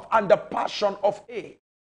love and the passion of A.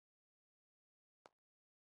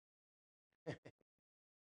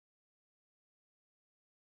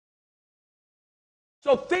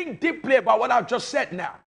 So think deeply about what I've just said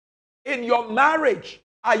now. In your marriage,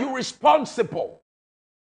 are you responsible?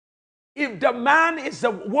 If the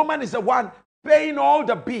woman is the one paying all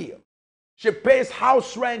the bills, she pays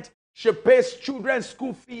house rent, she pays children's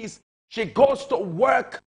school fees, she goes to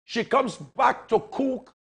work, she comes back to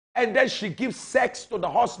cook, and then she gives sex to the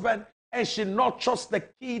husband, and she nurtures the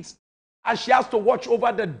kids, and she has to watch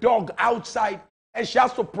over the dog outside, and she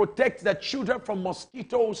has to protect the children from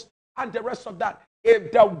mosquitoes and the rest of that.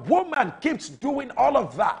 If the woman keeps doing all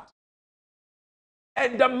of that,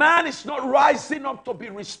 and the man is not rising up to be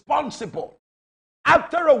responsible,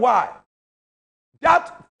 after a while,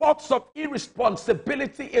 that fox of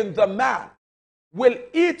irresponsibility in the man will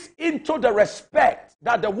eat into the respect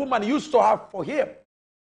that the woman used to have for him.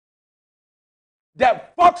 The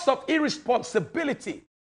fox of irresponsibility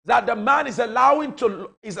that the man is allowing to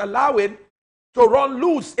run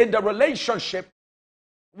loose in the relationship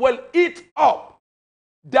will eat up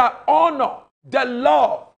the honor, the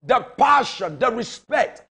love, the passion, the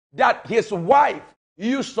respect that his wife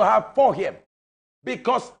used to have for him.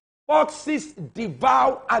 Because foxes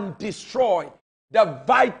devour and destroy the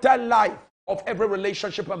vital life of every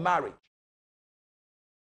relationship and marriage.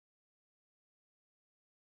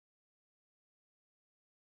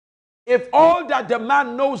 If all that the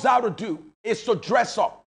man knows how to do is to dress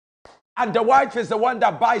up, and the wife is the one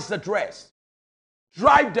that buys the dress,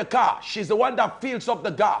 drive the car, she's the one that fills up the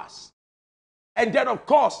gas, and then of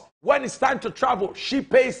course when it's time to travel, she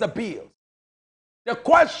pays the bills. The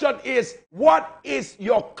question is, what is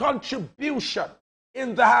your contribution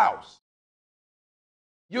in the house?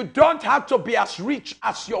 You don't have to be as rich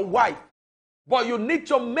as your wife, but you need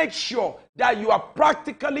to make sure that you are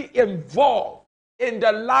practically involved in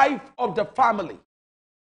the life of the family.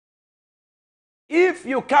 If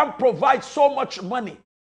you can't provide so much money,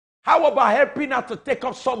 how about helping her to take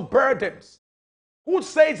up some burdens? Who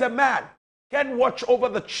says a man can watch over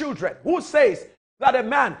the children? Who says that a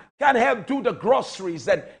man can help do the groceries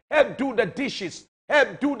and help do the dishes,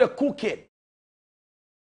 help do the cooking?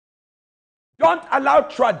 Don't allow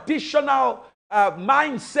traditional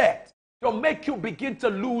mindset to make you begin to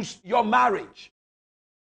lose your marriage.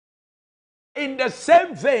 In the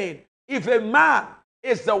same vein, if a man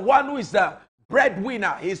is the one who is the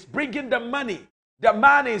breadwinner, he's bringing the money, the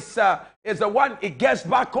man is the one, he gets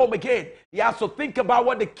back home again, he has to think about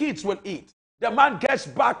what the kids will eat. The man gets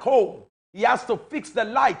back home, he has to fix the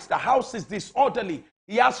lights, the house is disorderly,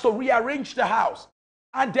 he has to rearrange the house,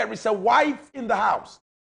 and there is a wife in the house.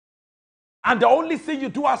 And the only thing you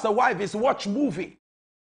do as a wife is watch movie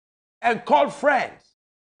and call friends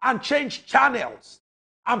and change channels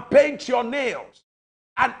and paint your nails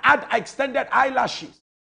and add extended eyelashes.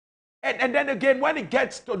 And then again, when it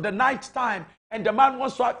gets to the night time and the man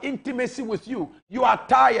wants to have intimacy with you, you are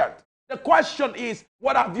tired. The question is,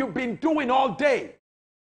 what have you been doing all day?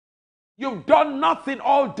 You've done nothing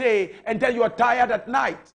all day and then you are tired at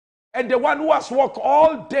night. And the one who has worked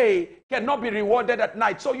all day cannot be rewarded at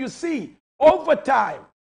night. So you see, over time,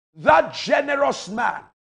 that generous man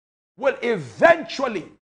will eventually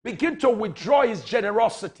begin to withdraw his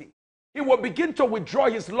generosity. He will begin to withdraw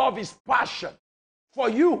his love, his passion for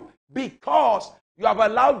you, because you have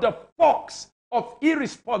allowed the fox of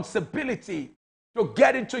irresponsibility to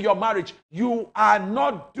get into your marriage. You are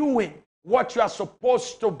not doing what you are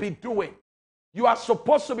supposed to be doing. You are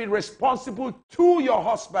supposed to be responsible to your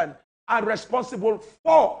husband and responsible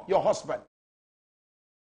for your husband.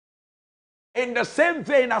 In the same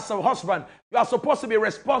vein as a husband, you are supposed to be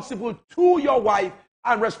responsible to your wife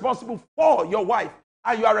and responsible for your wife,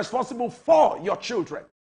 and you are responsible for your children.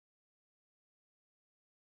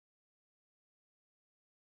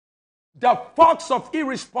 The fox of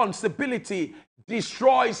irresponsibility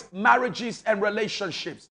destroys marriages and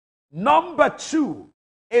relationships. Number 2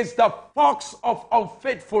 is the fox of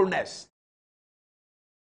unfaithfulness.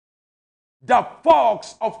 the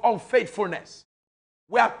fox of unfaithfulness.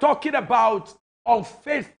 We are talking about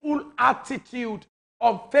unfaithful attitude,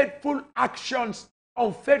 unfaithful actions,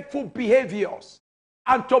 unfaithful behaviors.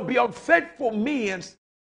 And to be unfaithful means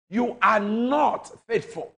you are not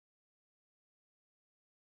faithful.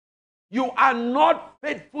 You are not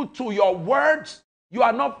faithful to your words. You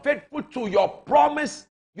are not faithful to your promise.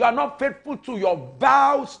 You are not faithful to your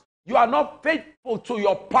vows. You are not faithful to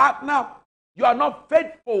your partner. You are not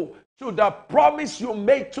faithful to the promise you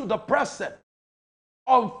made to the person.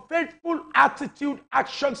 Unfaithful attitude,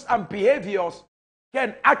 actions, and behaviors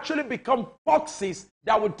can actually become foxes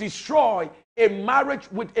that will destroy a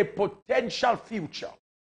marriage with a potential future.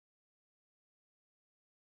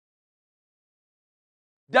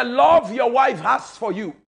 The love your wife has for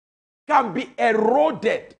you can be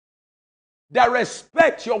eroded. The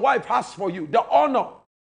respect your wife has for you, the honor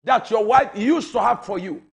that your wife used to have for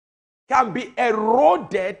you, can be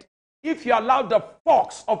eroded if you allow the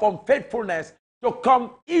fox of unfaithfulness to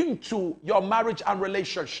come into your marriage and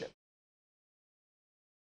relationship.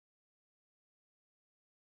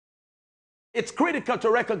 It's critical to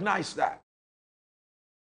recognize that.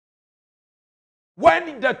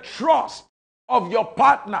 When the trust of your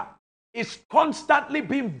partner is constantly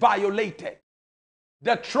being violated,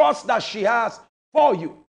 the trust that she has for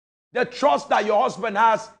you, the trust that your husband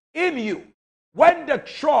has in you, when the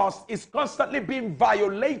trust is constantly being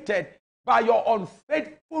violated by your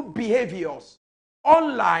unfaithful behaviors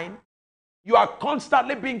online, you are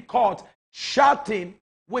constantly being caught chatting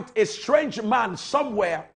with a strange man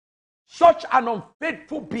somewhere, such an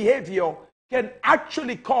unfaithful behavior can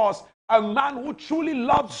actually cause a man who truly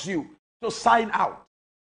loves you to sign out.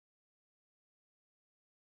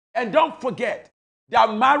 And don't forget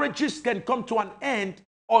that marriages can come to an end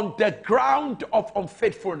on the ground of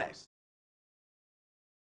unfaithfulness.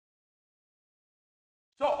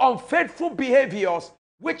 So unfaithful behaviors,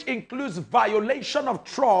 which includes violation of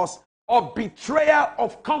trust or betrayal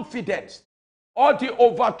of confidence, or the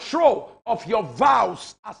overthrow of your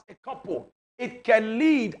vows as a couple, it can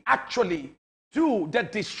lead actually to the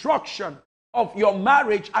destruction of your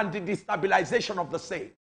marriage and the destabilization of the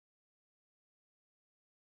same.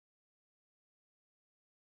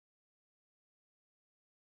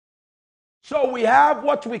 So we have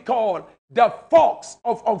what we call the fox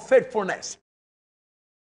of unfaithfulness.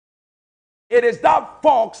 It is that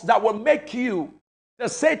fox that will make you to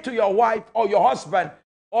say to your wife or your husband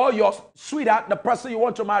or your sweetheart, the person you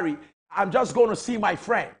want to marry, I'm just going to see my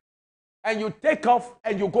friend. And you take off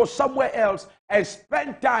and you go somewhere else and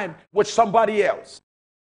spend time with somebody else.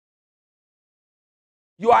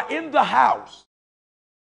 You are in the house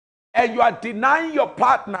and you are denying your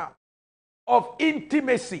partner of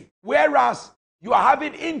intimacy, whereas you are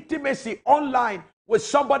having intimacy online with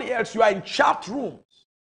somebody else. You are in chat rooms.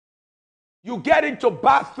 You get into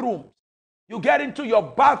bathrooms. You get into your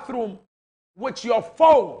bathroom with your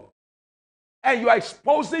phone and you are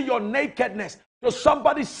exposing your nakedness to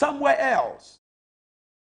somebody somewhere else.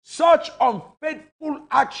 Such unfaithful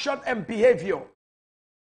action and behavior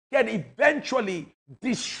can eventually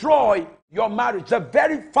destroy your marriage. The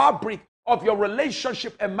very fabric of your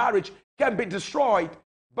relationship and marriage can be destroyed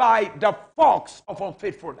by the fox of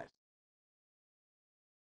unfaithfulness.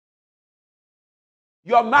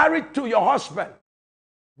 You're married to your husband,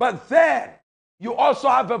 but then you also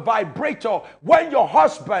have a vibrator. When your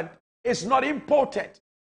husband is not important,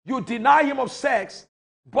 you deny him of sex,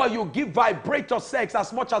 but you give vibrator sex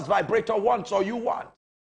as much as vibrator wants or you want.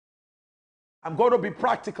 I'm going to be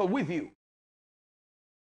practical with you.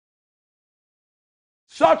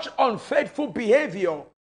 Such unfaithful behavior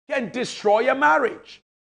can destroy a marriage.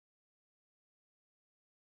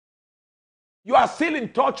 You are still in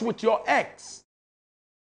touch with your ex,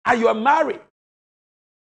 and you are married,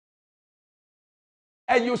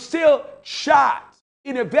 and you still chat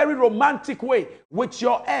in a very romantic way with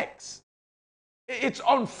your ex. It's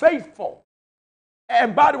unfaithful.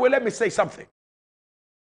 And by the way, let me say something.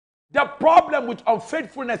 The problem with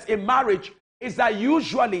unfaithfulness in marriage is that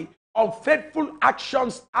usually unfaithful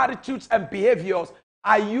actions, attitudes, and behaviors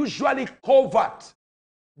are usually covert.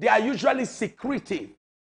 They are usually secretive.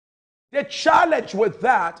 The challenge with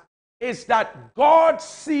that is that God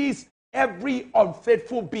sees every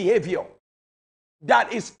unfaithful behavior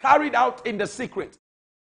that is carried out in the secret.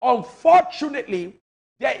 Unfortunately,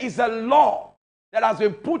 there is a law that has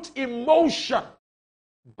been put in motion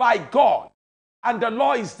by God. And the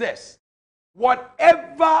law is this: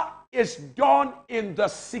 whatever is done in the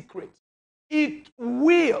secret, it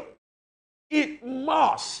will, it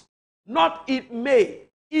must, not it may,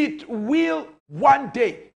 it will one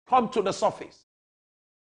day come to the surface.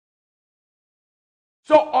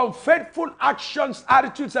 So unfaithful actions,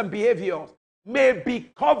 attitudes, and behaviors may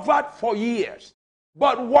be covered for years,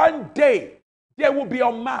 but one day they will be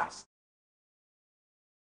unmasked.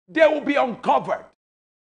 They will be uncovered.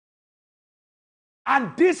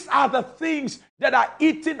 And these are the things that are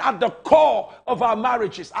eating at the core of our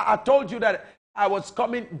marriages. I told you that I was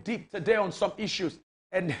coming deep today on some issues.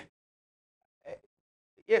 And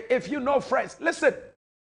if you know, friends, listen,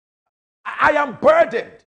 I am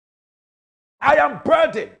burdened. I am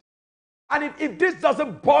burdened. And if this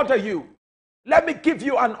doesn't bother you, let me give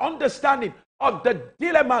you an understanding of the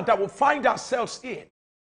dilemma that we find ourselves in.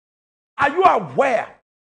 Are you aware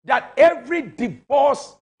that every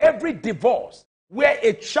divorce where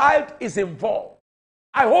a child is involved,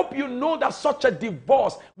 I hope you know that such a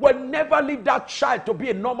divorce will never leave that child to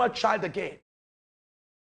be a normal child again.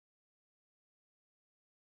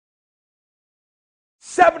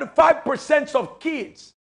 75% of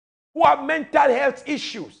kids who have mental health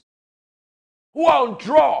issues, who are on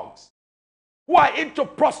drugs, who are into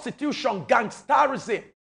prostitution, gangsterism,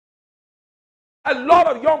 a lot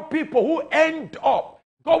of young people who end up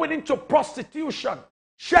going into prostitution,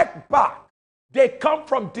 check back, they come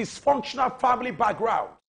from dysfunctional family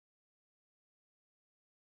backgrounds.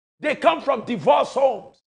 They come from divorce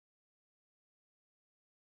homes.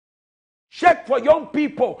 Check for young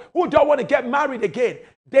people who don't want to get married again.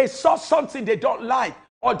 They saw something they don't like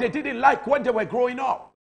or they didn't like when they were growing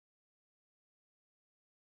up.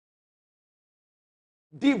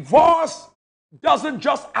 Divorce doesn't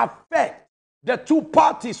just affect the two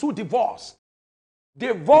parties who divorce.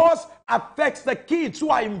 Divorce affects the kids who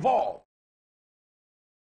are involved.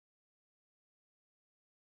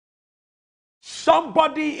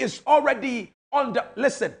 Somebody is already on the,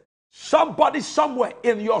 listen, somebody somewhere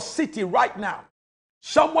in your city right now,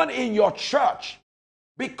 someone in your church,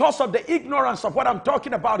 because of the ignorance of what I'm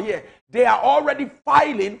talking about here, they are already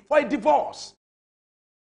filing for a divorce.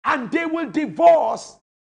 And they will divorce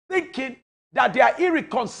thinking that they are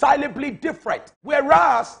irreconcilably different.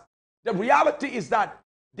 Whereas the reality is that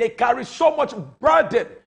they carry so much burden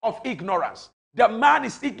of ignorance. The man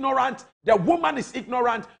is ignorant, the woman is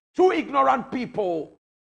ignorant. Two ignorant people,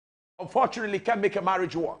 unfortunately, can make a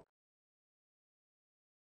marriage work.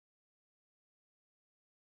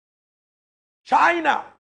 China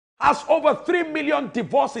has over 3 million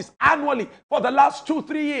divorces annually for the last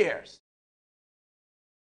 2-3 years.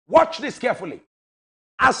 Watch this carefully.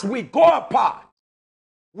 As we go apart,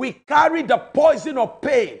 we carry the poison of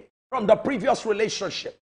pain from the previous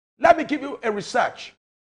relationship. Let me give you a research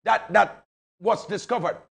that was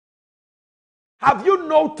discovered. Have you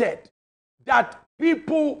noted that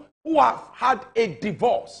people who have had a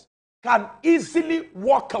divorce can easily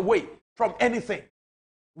walk away from anything?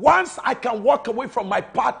 Once I can walk away from my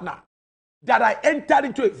partner that I entered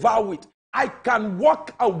into a vow with, I can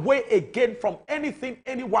walk away again from anything,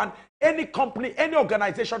 anyone, any company, any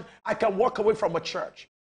organization. I can walk away from a church.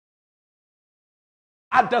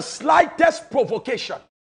 At the slightest provocation,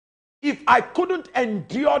 if I couldn't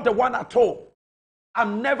endure the one at home,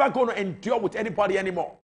 I'm never going to endure with anybody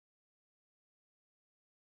anymore.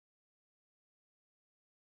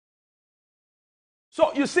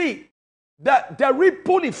 So you see, the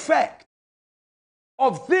ripple effect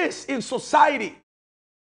of this in society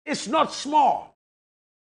is not small.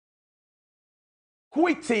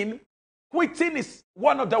 Quitting is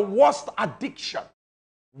one of the worst addictions.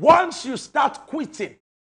 Once you start quitting,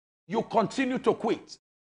 you continue to quit.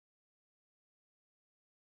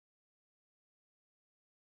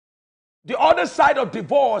 The other side of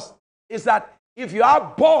divorce is that if you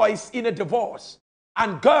have boys in a divorce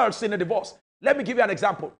and girls in a divorce, let me give you an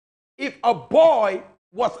example. If a boy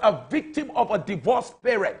was a victim of a divorced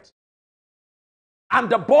parent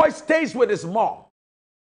and the boy stays with his mom,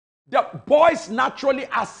 the boys naturally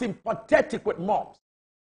are sympathetic with moms.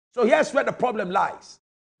 So here's where the problem lies.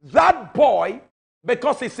 That boy,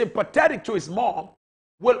 because he's sympathetic to his mom,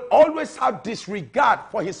 will always have disregard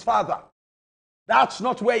for his father. That's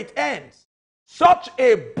not where it ends. Such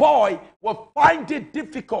a boy will find it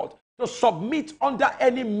difficult to submit under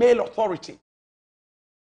any male authority.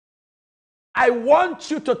 I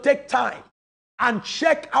want you to take time and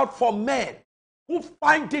check out for men who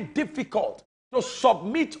find it difficult to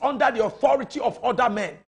submit under the authority of other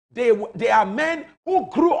men. They are men who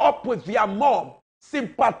grew up with their mom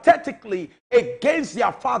sympathetically against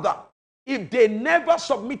their father. If they never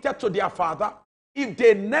submitted to their father, if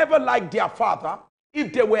they never liked their father,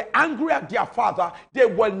 if they were angry at their father, they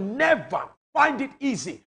will never find it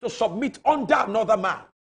easy to submit under another man.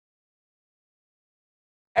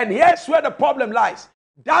 And here's where the problem lies.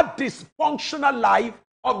 That dysfunctional life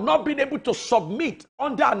of not being able to submit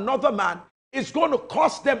under another man is going to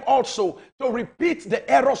cause them also to repeat the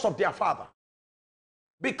errors of their father.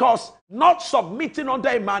 Because not submitting under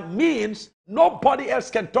a man means nobody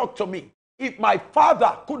else can talk to me. If my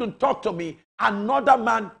father couldn't talk to me, another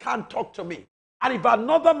man can't talk to me. And if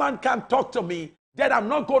another man can't talk to me, then I'm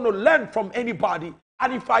not going to learn from anybody.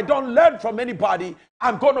 And if I don't learn from anybody,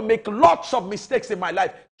 I'm going to make lots of mistakes in my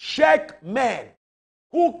life. Check men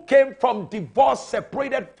who came from divorced,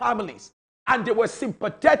 separated families, and they were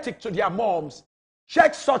sympathetic to their moms.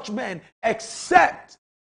 Check such men, except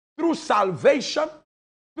through salvation,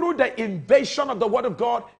 through the invasion of the word of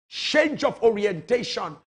God, change of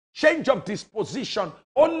orientation, change of disposition,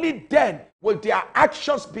 only then will their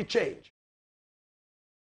actions be changed.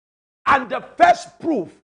 And the first proof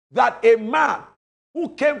that a man who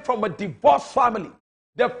came from a divorced family,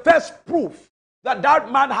 the first proof that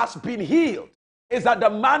that man has been healed is that the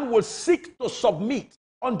man will seek to submit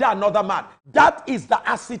under another man. That is the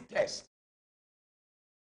acid test.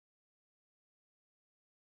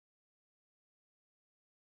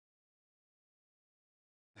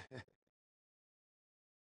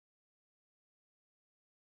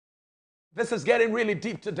 This is getting really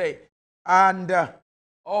deep today. And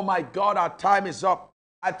oh my God, our time is up.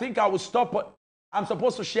 I think I will stop. I'm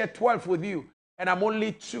supposed to share 12 with you, and I'm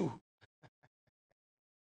only 2.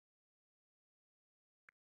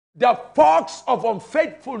 The fox of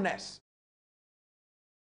unfaithfulness.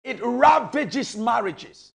 It ravages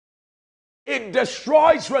marriages. It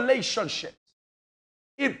destroys relationships.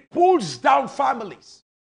 It pulls down families.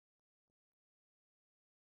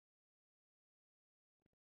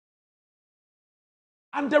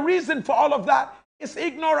 And the reason for all of that is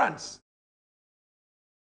ignorance.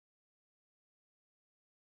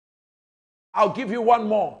 I'll give you one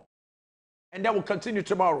more, and then we'll continue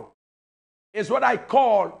tomorrow. It's what I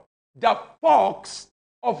call the fox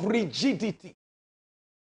of rigidity.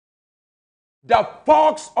 The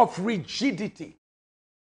fox of rigidity.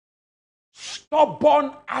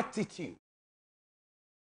 Stubborn attitude.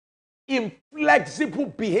 Inflexible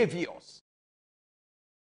behaviors.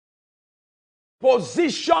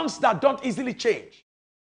 Positions that don't easily change.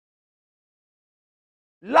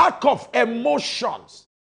 Lack of emotions.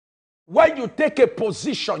 When you take a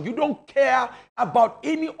position, you don't care about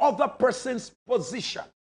any other person's position.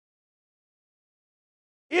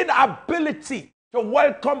 Inability to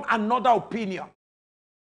welcome another opinion.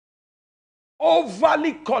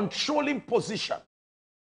 Overly controlling position.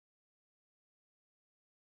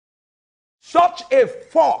 Such a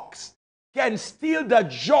fox can steal the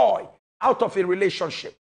joy out of a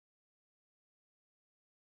relationship.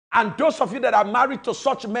 And those of you that are married to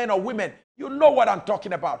such men or women, you know what I'm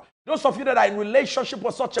talking about. Those of you that are in relationship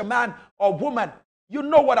with such a man or woman, you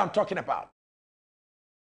know what I'm talking about.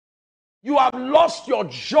 You have lost your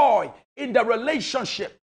joy in the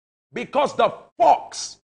relationship because the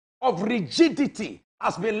fox of rigidity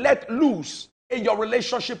has been let loose in your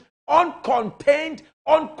relationship, uncontained,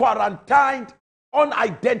 unquarantined,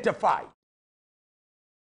 unidentified.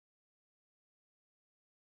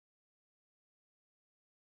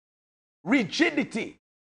 Rigidity,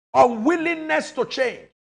 unwillingness to change,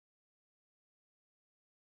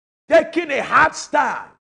 taking a hard stand.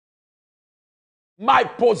 My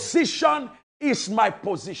position is my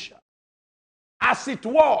position. As it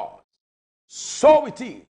was, so it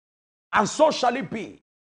is, and so shall it be,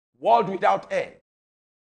 world without end.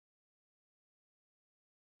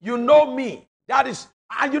 You know me. That is,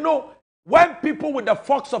 and you know, when people with the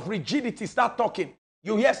fox of rigidity start talking,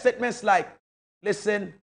 you hear statements like,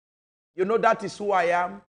 listen, you know that is who I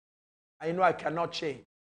am, and you know I cannot change.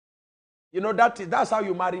 You know that's how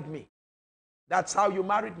you married me. That's how you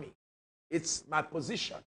married me. It's my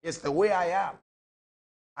position. It's the way I am.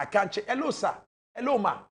 I can't change. Hello, sir. Hello,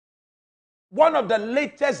 ma. One of the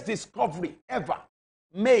latest discovery ever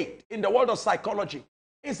made in the world of psychology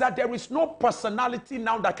is that there is no personality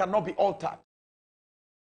now that cannot be altered.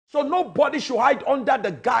 So nobody should hide under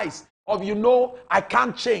the guise of, you know, I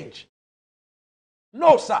can't change.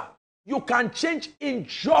 No, sir. You can change in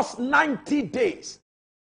just 90 days.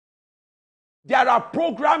 There are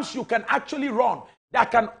programs you can actually run that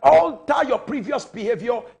can alter your previous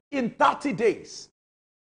behavior in 30 days.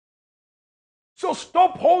 So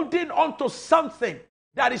stop holding on to something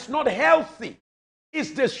that is not healthy. It's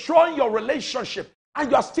destroying your relationship, and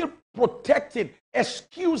you are still protecting,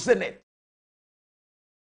 excusing it.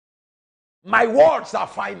 My words are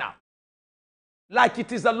final. Like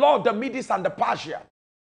it is the law of the Medes and the Persians.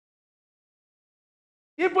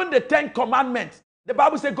 Even the 10 commandments, the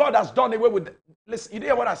Bible says God has done away with. Listen, you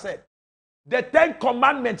hear what I said? The 10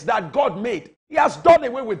 commandments that God made, He has done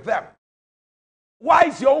away with them. Why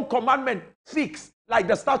is your own commandment fixed like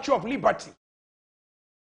the Statue of Liberty?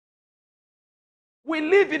 We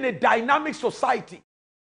live in a dynamic society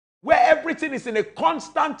where everything is in a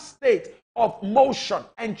constant state of motion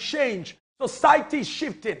and change. Society is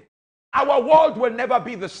shifting. Our world will never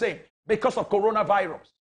be the same because of coronavirus.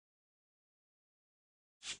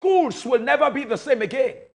 Schools will never be the same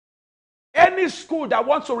again. Any school that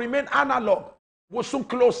wants to remain analog will soon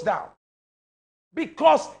close down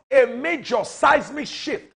because a major seismic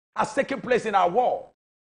shift has taken place in our world.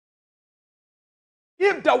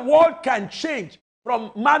 If the world can change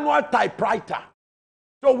from manual typewriter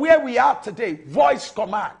to where we are today, voice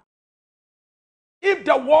command. If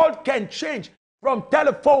the world can change from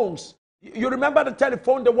telephones, you remember the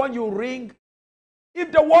telephone, the one you ring?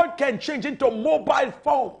 If the world can change into mobile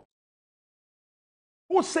phone,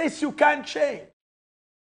 who says you can't change?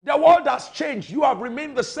 The world has changed. You have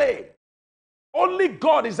remained the same. Only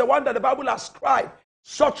God is the one that the Bible ascribed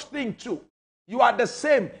such thing to. You are the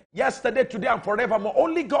same yesterday, today, and forevermore.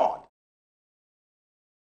 Only God.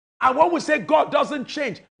 And when we say God doesn't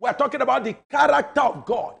change, we're talking about the character of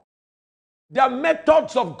God. The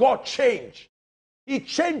methods of God change. He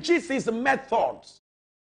changes his methods.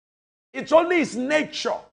 It's only his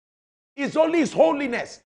nature. It's only his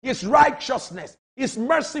holiness, his righteousness, his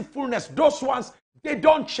mercifulness. Those ones, they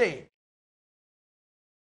don't change.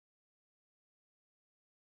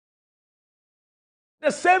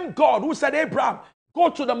 The same God who said, Abraham, go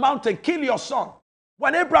to the mountain, kill your son.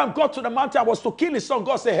 When Abraham got to the mountain, was to kill his son.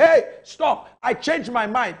 God said, hey, stop. I changed my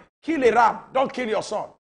mind. Kill a ram. Don't kill your son.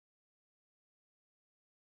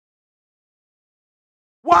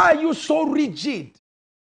 Why are you so rigid?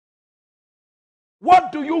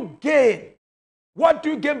 What do you gain? What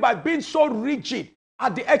do you gain by being so rigid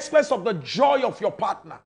at the expense of the joy of your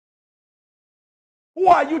partner? Who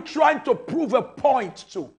are you trying to prove a point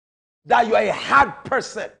to? That you are a hard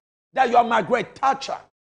person? That you are Margaret Thatcher?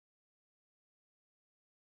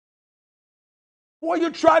 Who are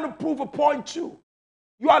you trying to prove a point to?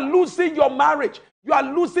 You are losing your marriage. You are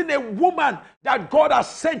losing a woman that God has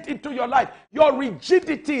sent into your life. Your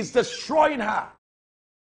rigidity is destroying her.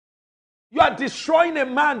 You are destroying a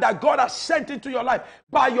man that God has sent into your life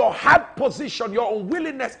by your hard position, your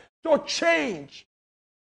unwillingness to change.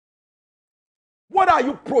 What are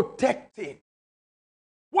you protecting?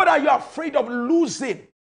 What are you afraid of losing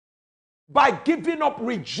by giving up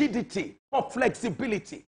rigidity for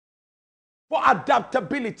flexibility, for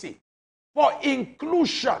adaptability, for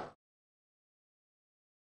inclusion?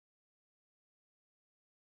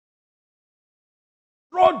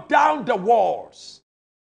 Throw down the walls.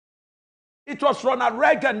 It was Ronald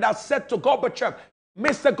Reagan that said to Gorbachev,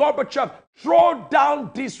 Mr. Gorbachev, throw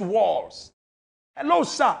down these walls. Hello,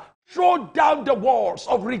 sir. Throw down the walls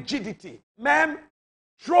of rigidity. Ma'am,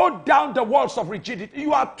 throw down the walls of rigidity.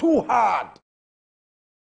 You are too hard.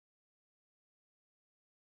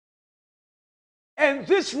 And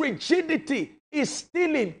this rigidity is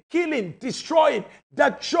stealing, killing, destroying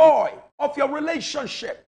the joy of your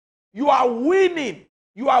relationship. You are winning.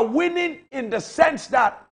 You are winning in the sense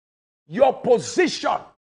that your position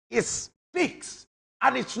is fixed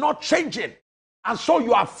and it's not changing. And so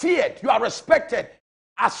you are feared, you are respected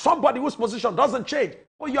as somebody whose position doesn't change.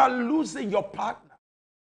 But you are losing your partner.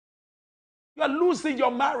 You are losing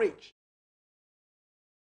your marriage.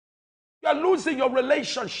 You are losing your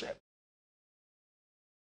relationship.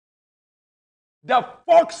 The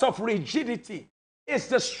fox of rigidity is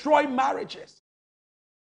destroying marriages.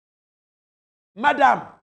 Madam,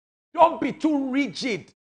 don't be too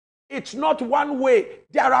rigid. It's not one way.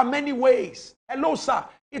 There are many ways. Hello, sir.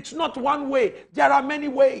 It's not one way. There are many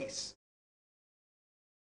ways.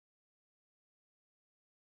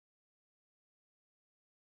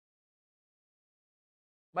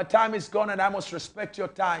 My time is gone and I must respect your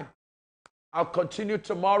time. I'll continue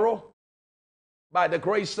tomorrow. By the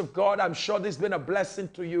grace of God, I'm sure this has been a blessing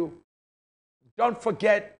to you. Don't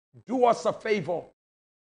forget, do us a favor.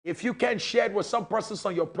 If you can share it with some persons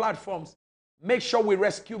on your platforms, make sure we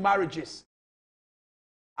rescue marriages.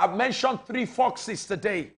 I've mentioned 3 foxes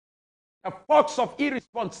today. A fox of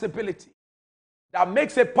irresponsibility that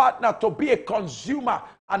makes a partner to be a consumer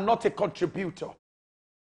and not a contributor.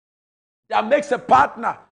 That makes a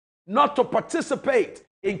partner not to participate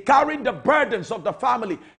in carrying the burdens of the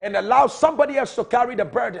family and allow somebody else to carry the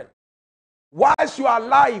burden. Whilst you are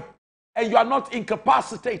alive and you are not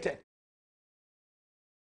incapacitated.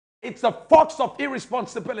 It's a fox of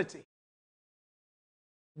irresponsibility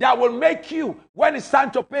that will make you, when it's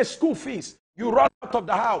time to pay school fees, you run out of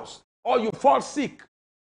the house or you fall sick.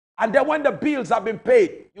 And then when the bills have been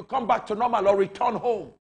paid, you come back to normal or return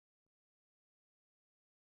home.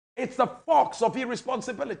 It's the fox of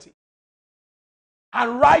irresponsibility.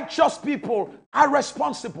 And righteous people are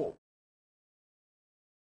responsible.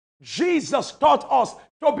 Jesus taught us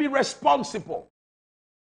to be responsible.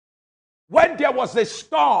 When there was a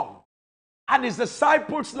storm and his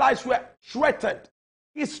disciples' lives were threatened,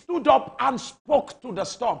 he stood up and spoke to the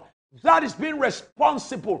storm. That is being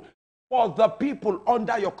responsible for the people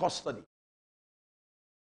under your custody.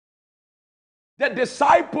 The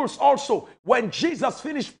disciples also, when Jesus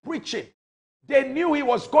finished preaching, they knew he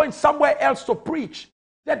was going somewhere else to preach.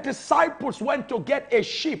 The disciples went to get a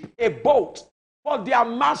ship, a boat for their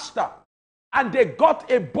master. And they got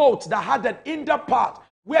a boat that had an inner part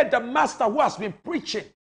where the master who has been preaching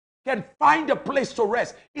can find a place to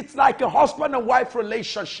rest. It's like a husband and wife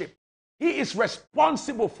relationship. He is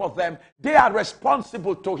responsible for them. They are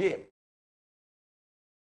responsible to him.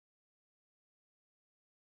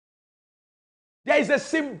 There is a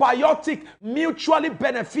symbiotic, mutually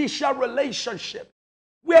beneficial relationship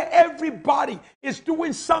where everybody is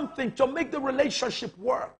doing something to make the relationship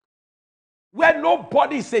work. Where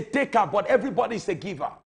nobody is a taker, but everybody is a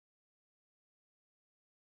giver.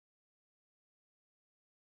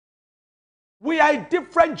 We are a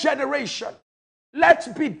different generation. Let's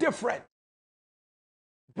be different.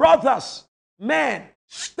 Brothers, men,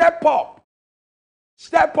 step up.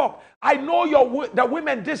 Step up. I know the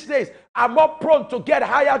women these days are more prone to get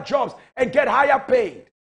higher jobs and get higher paid.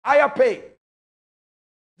 Higher pay.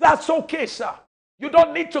 That's okay, sir. You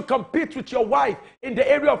don't need to compete with your wife in the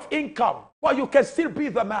area of income, but you can still be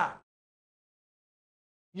the man.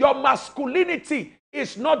 Your masculinity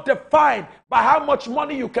is not defined by how much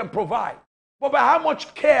money you can provide, but by how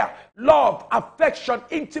much care, love, affection,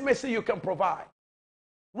 intimacy you can provide.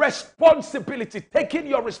 Responsibility, taking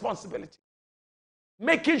your responsibility.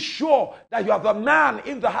 Making sure that you are the man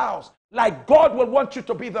in the house, like God will want you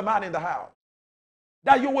to be the man in the house.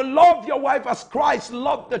 That you will love your wife as Christ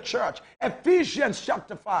loved the church. Ephesians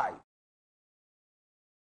chapter 5.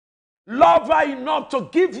 Love her enough to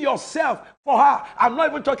give yourself for her. I'm not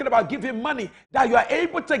even talking about giving money. That you are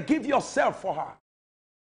able to give yourself for her.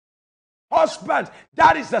 Husbands,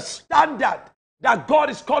 that is the standard that God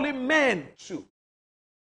is calling men to.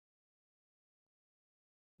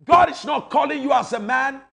 God is not calling you as a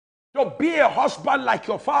man to be a husband like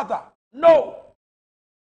your father. No.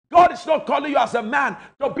 God is not calling you as a man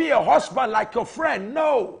to be a husband like your friend.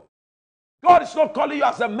 No. God is not calling you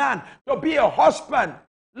as a man to be a husband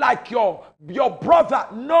like your brother.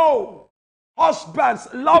 No. Husbands,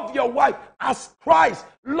 love your wife as Christ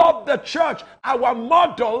loved the church. Our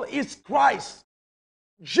model is Christ.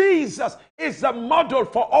 Jesus is the model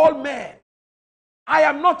for all men. I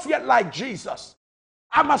am not yet like Jesus.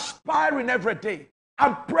 I'm aspiring every day.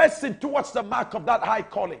 I'm pressing towards the mark of that high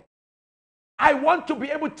calling. I want to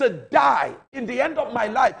be able to die in the end of my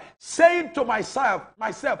life, saying to myself,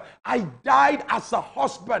 I died as a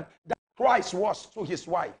husband that Christ was to his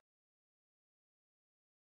wife.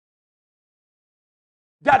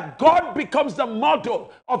 That God becomes the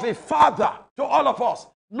model of a father to all of us,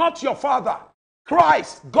 not your father.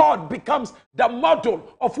 Christ, God, becomes the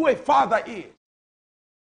model of who a father is.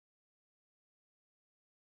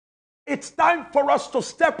 It's time for us to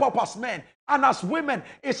step up as men. And as women,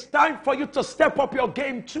 it's time for you to step up your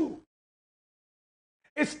game too.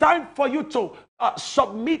 It's time for you to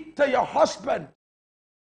submit to your husband.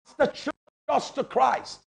 The church does to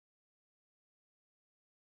Christ.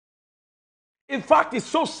 In fact, it's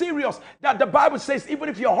so serious that the Bible says even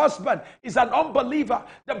if your husband is an unbeliever,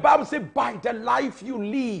 the Bible says by the life you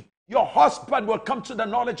live, your husband will come to the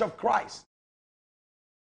knowledge of Christ.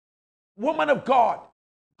 Woman of God,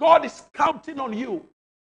 God is counting on you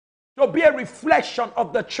to be a reflection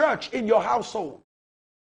of the church in your household.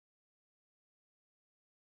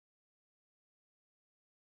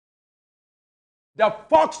 The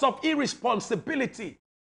fox of irresponsibility,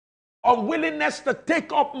 unwillingness to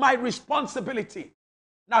take up my responsibility.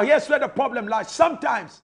 Now, here's where the problem lies.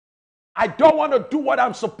 Sometimes I don't want to do what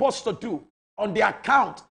I'm supposed to do on the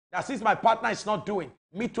account that since my partner is not doing,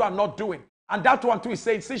 me too, I'm not doing. And that one too is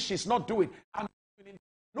saying, since she's not doing, I'm not doing.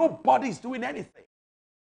 Nobody's doing anything.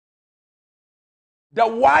 The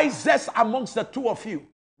wisest amongst the two of you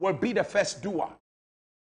will be the first doer.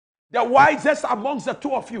 The wisest amongst the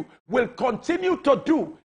two of you will continue to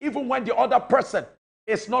do even when the other person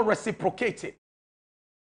is not reciprocating.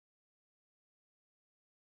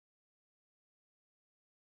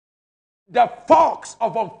 The fox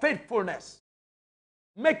of unfaithfulness,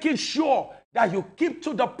 making sure that you keep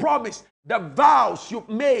to the promise, the vows you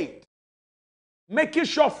made, making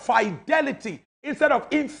sure fidelity instead of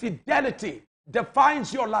infidelity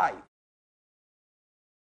defines your life.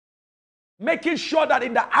 Making sure that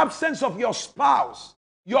in the absence of your spouse,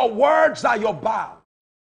 your words are your bonds.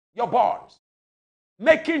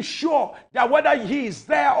 making sure that whether he is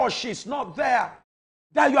there or she's not there,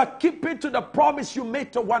 that you are keeping to the promise you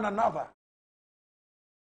made to one another.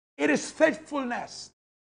 It is faithfulness.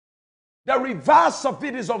 The reverse of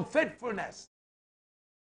it is unfaithfulness.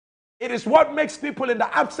 It is what makes people in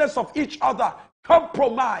the absence of each other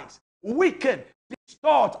compromise, weaken,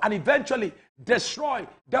 distort, and eventually destroy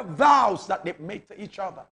the vows that they made to each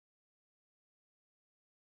other.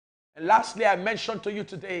 And lastly, I mentioned to you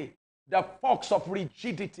today the fox of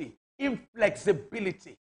rigidity,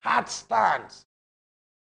 inflexibility, hard stance,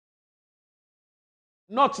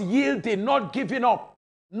 not yielding, not giving up,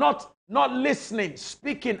 not listening,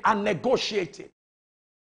 speaking, and negotiating.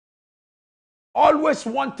 Always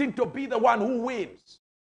wanting to be the one who wins.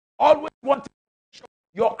 Always wanting to make sure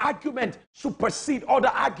your argument supersedes other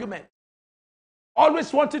arguments.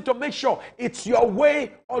 Always wanting to make sure it's your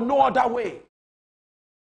way or no other way.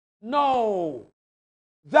 No,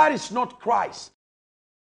 that is not Christ.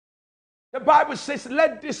 The Bible says,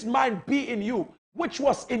 let this mind be in you, which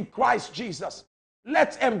was in Christ Jesus.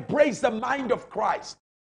 Let's embrace the mind of Christ.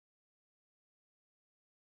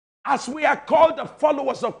 As we are called the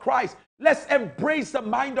followers of Christ, let's embrace the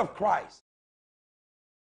mind of Christ.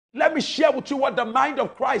 Let me share with you what the mind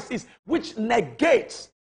of Christ is, which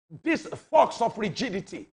negates this fox of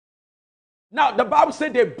rigidity. Now, the Bible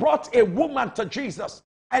said they brought a woman to Jesus,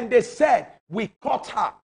 and they said, we caught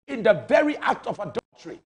her in the very act of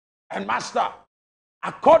adultery. And Master,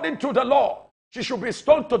 according to the law, she should be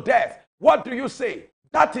stoned to death. What do you say?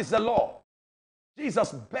 That is the law.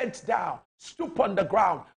 Jesus bent down, stooped on the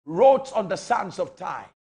ground, wrote on the sands of time.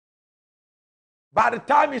 By the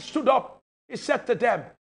time he stood up, he said to them,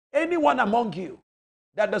 anyone among you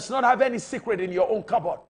that does not have any secret in your own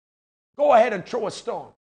cupboard, go ahead and throw a stone.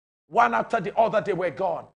 One after the other, they were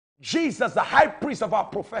gone. Jesus, the high priest of our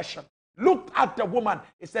profession, looked at the woman.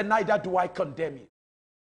 He said, neither do I condemn you.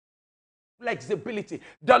 Flexibility.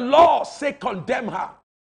 The law say condemn her.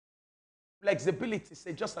 Flexibility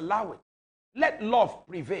say just allow it. Let love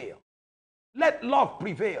prevail. Let love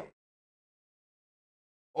prevail.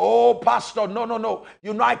 Oh, pastor, no.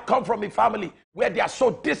 You know, I come from a family where they are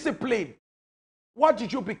so disciplined. What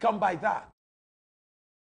did you become by that?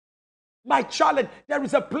 My challenge, there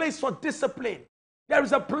is a place for discipline. There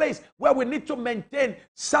is a place where we need to maintain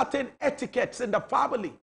certain etiquettes in the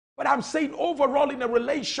family. But I'm saying overall in a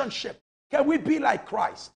relationship, can we be like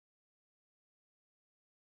Christ?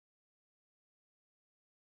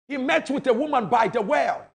 He met with a woman by the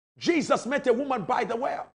well. Jesus met a woman by the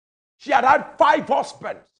well. She had had 5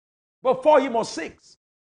 husbands before him, or 6.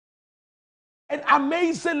 And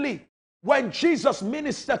amazingly, when Jesus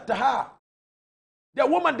ministered to her, the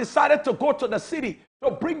woman decided to go to the city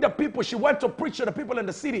to bring the people. She went to preach to the people in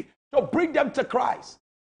the city to bring them to Christ.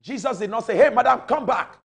 Jesus did not say, hey, madam, come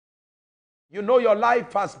back. You know your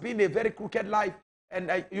life has been a very crooked life,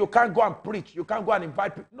 and you can't go and preach. You can't go and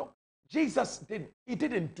invite people. No, Jesus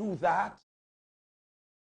didn't do that.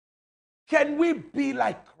 Can we be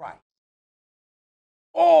like Christ?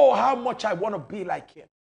 Oh, how much I want to be like him.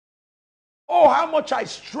 Oh, how much I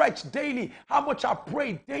stretch daily. How much I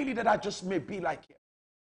pray daily that I just may be like him.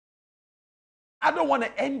 I don't want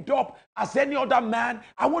to end up as any other man.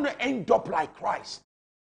 I want to end up like Christ.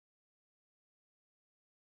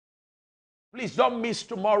 Please don't miss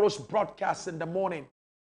tomorrow's broadcast in the morning.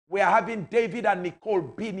 We are having David and Nicole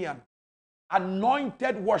Binion,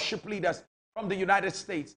 anointed worship leaders from the United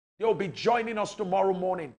States. They will be joining us tomorrow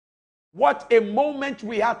morning. What a moment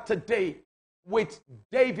we had today with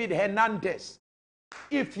David Hernandez.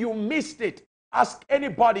 If you missed it, ask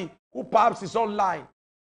anybody who perhaps is online.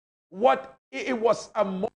 What it was a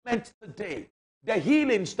moment today. The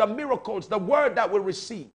healings, the miracles, the word that we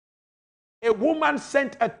received. A woman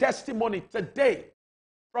sent a testimony today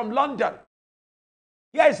from London.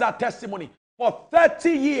 Here is her testimony. For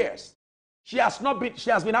 30 years, she has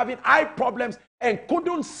been having eye problems and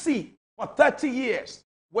couldn't see for 30 years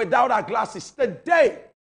without her glasses. Today,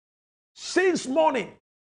 since morning,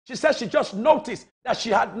 she said she just noticed that she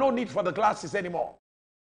had no need for the glasses anymore.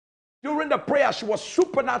 During the prayer, she was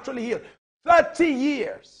supernaturally healed. 30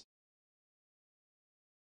 years.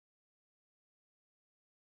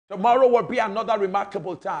 Tomorrow will be another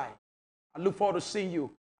remarkable time. I look forward to seeing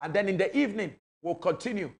you. And then in the evening, we'll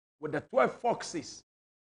continue with the 12 foxes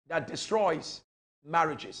that destroys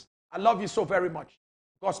marriages. I love you so very much.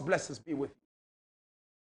 God's blessings be with you.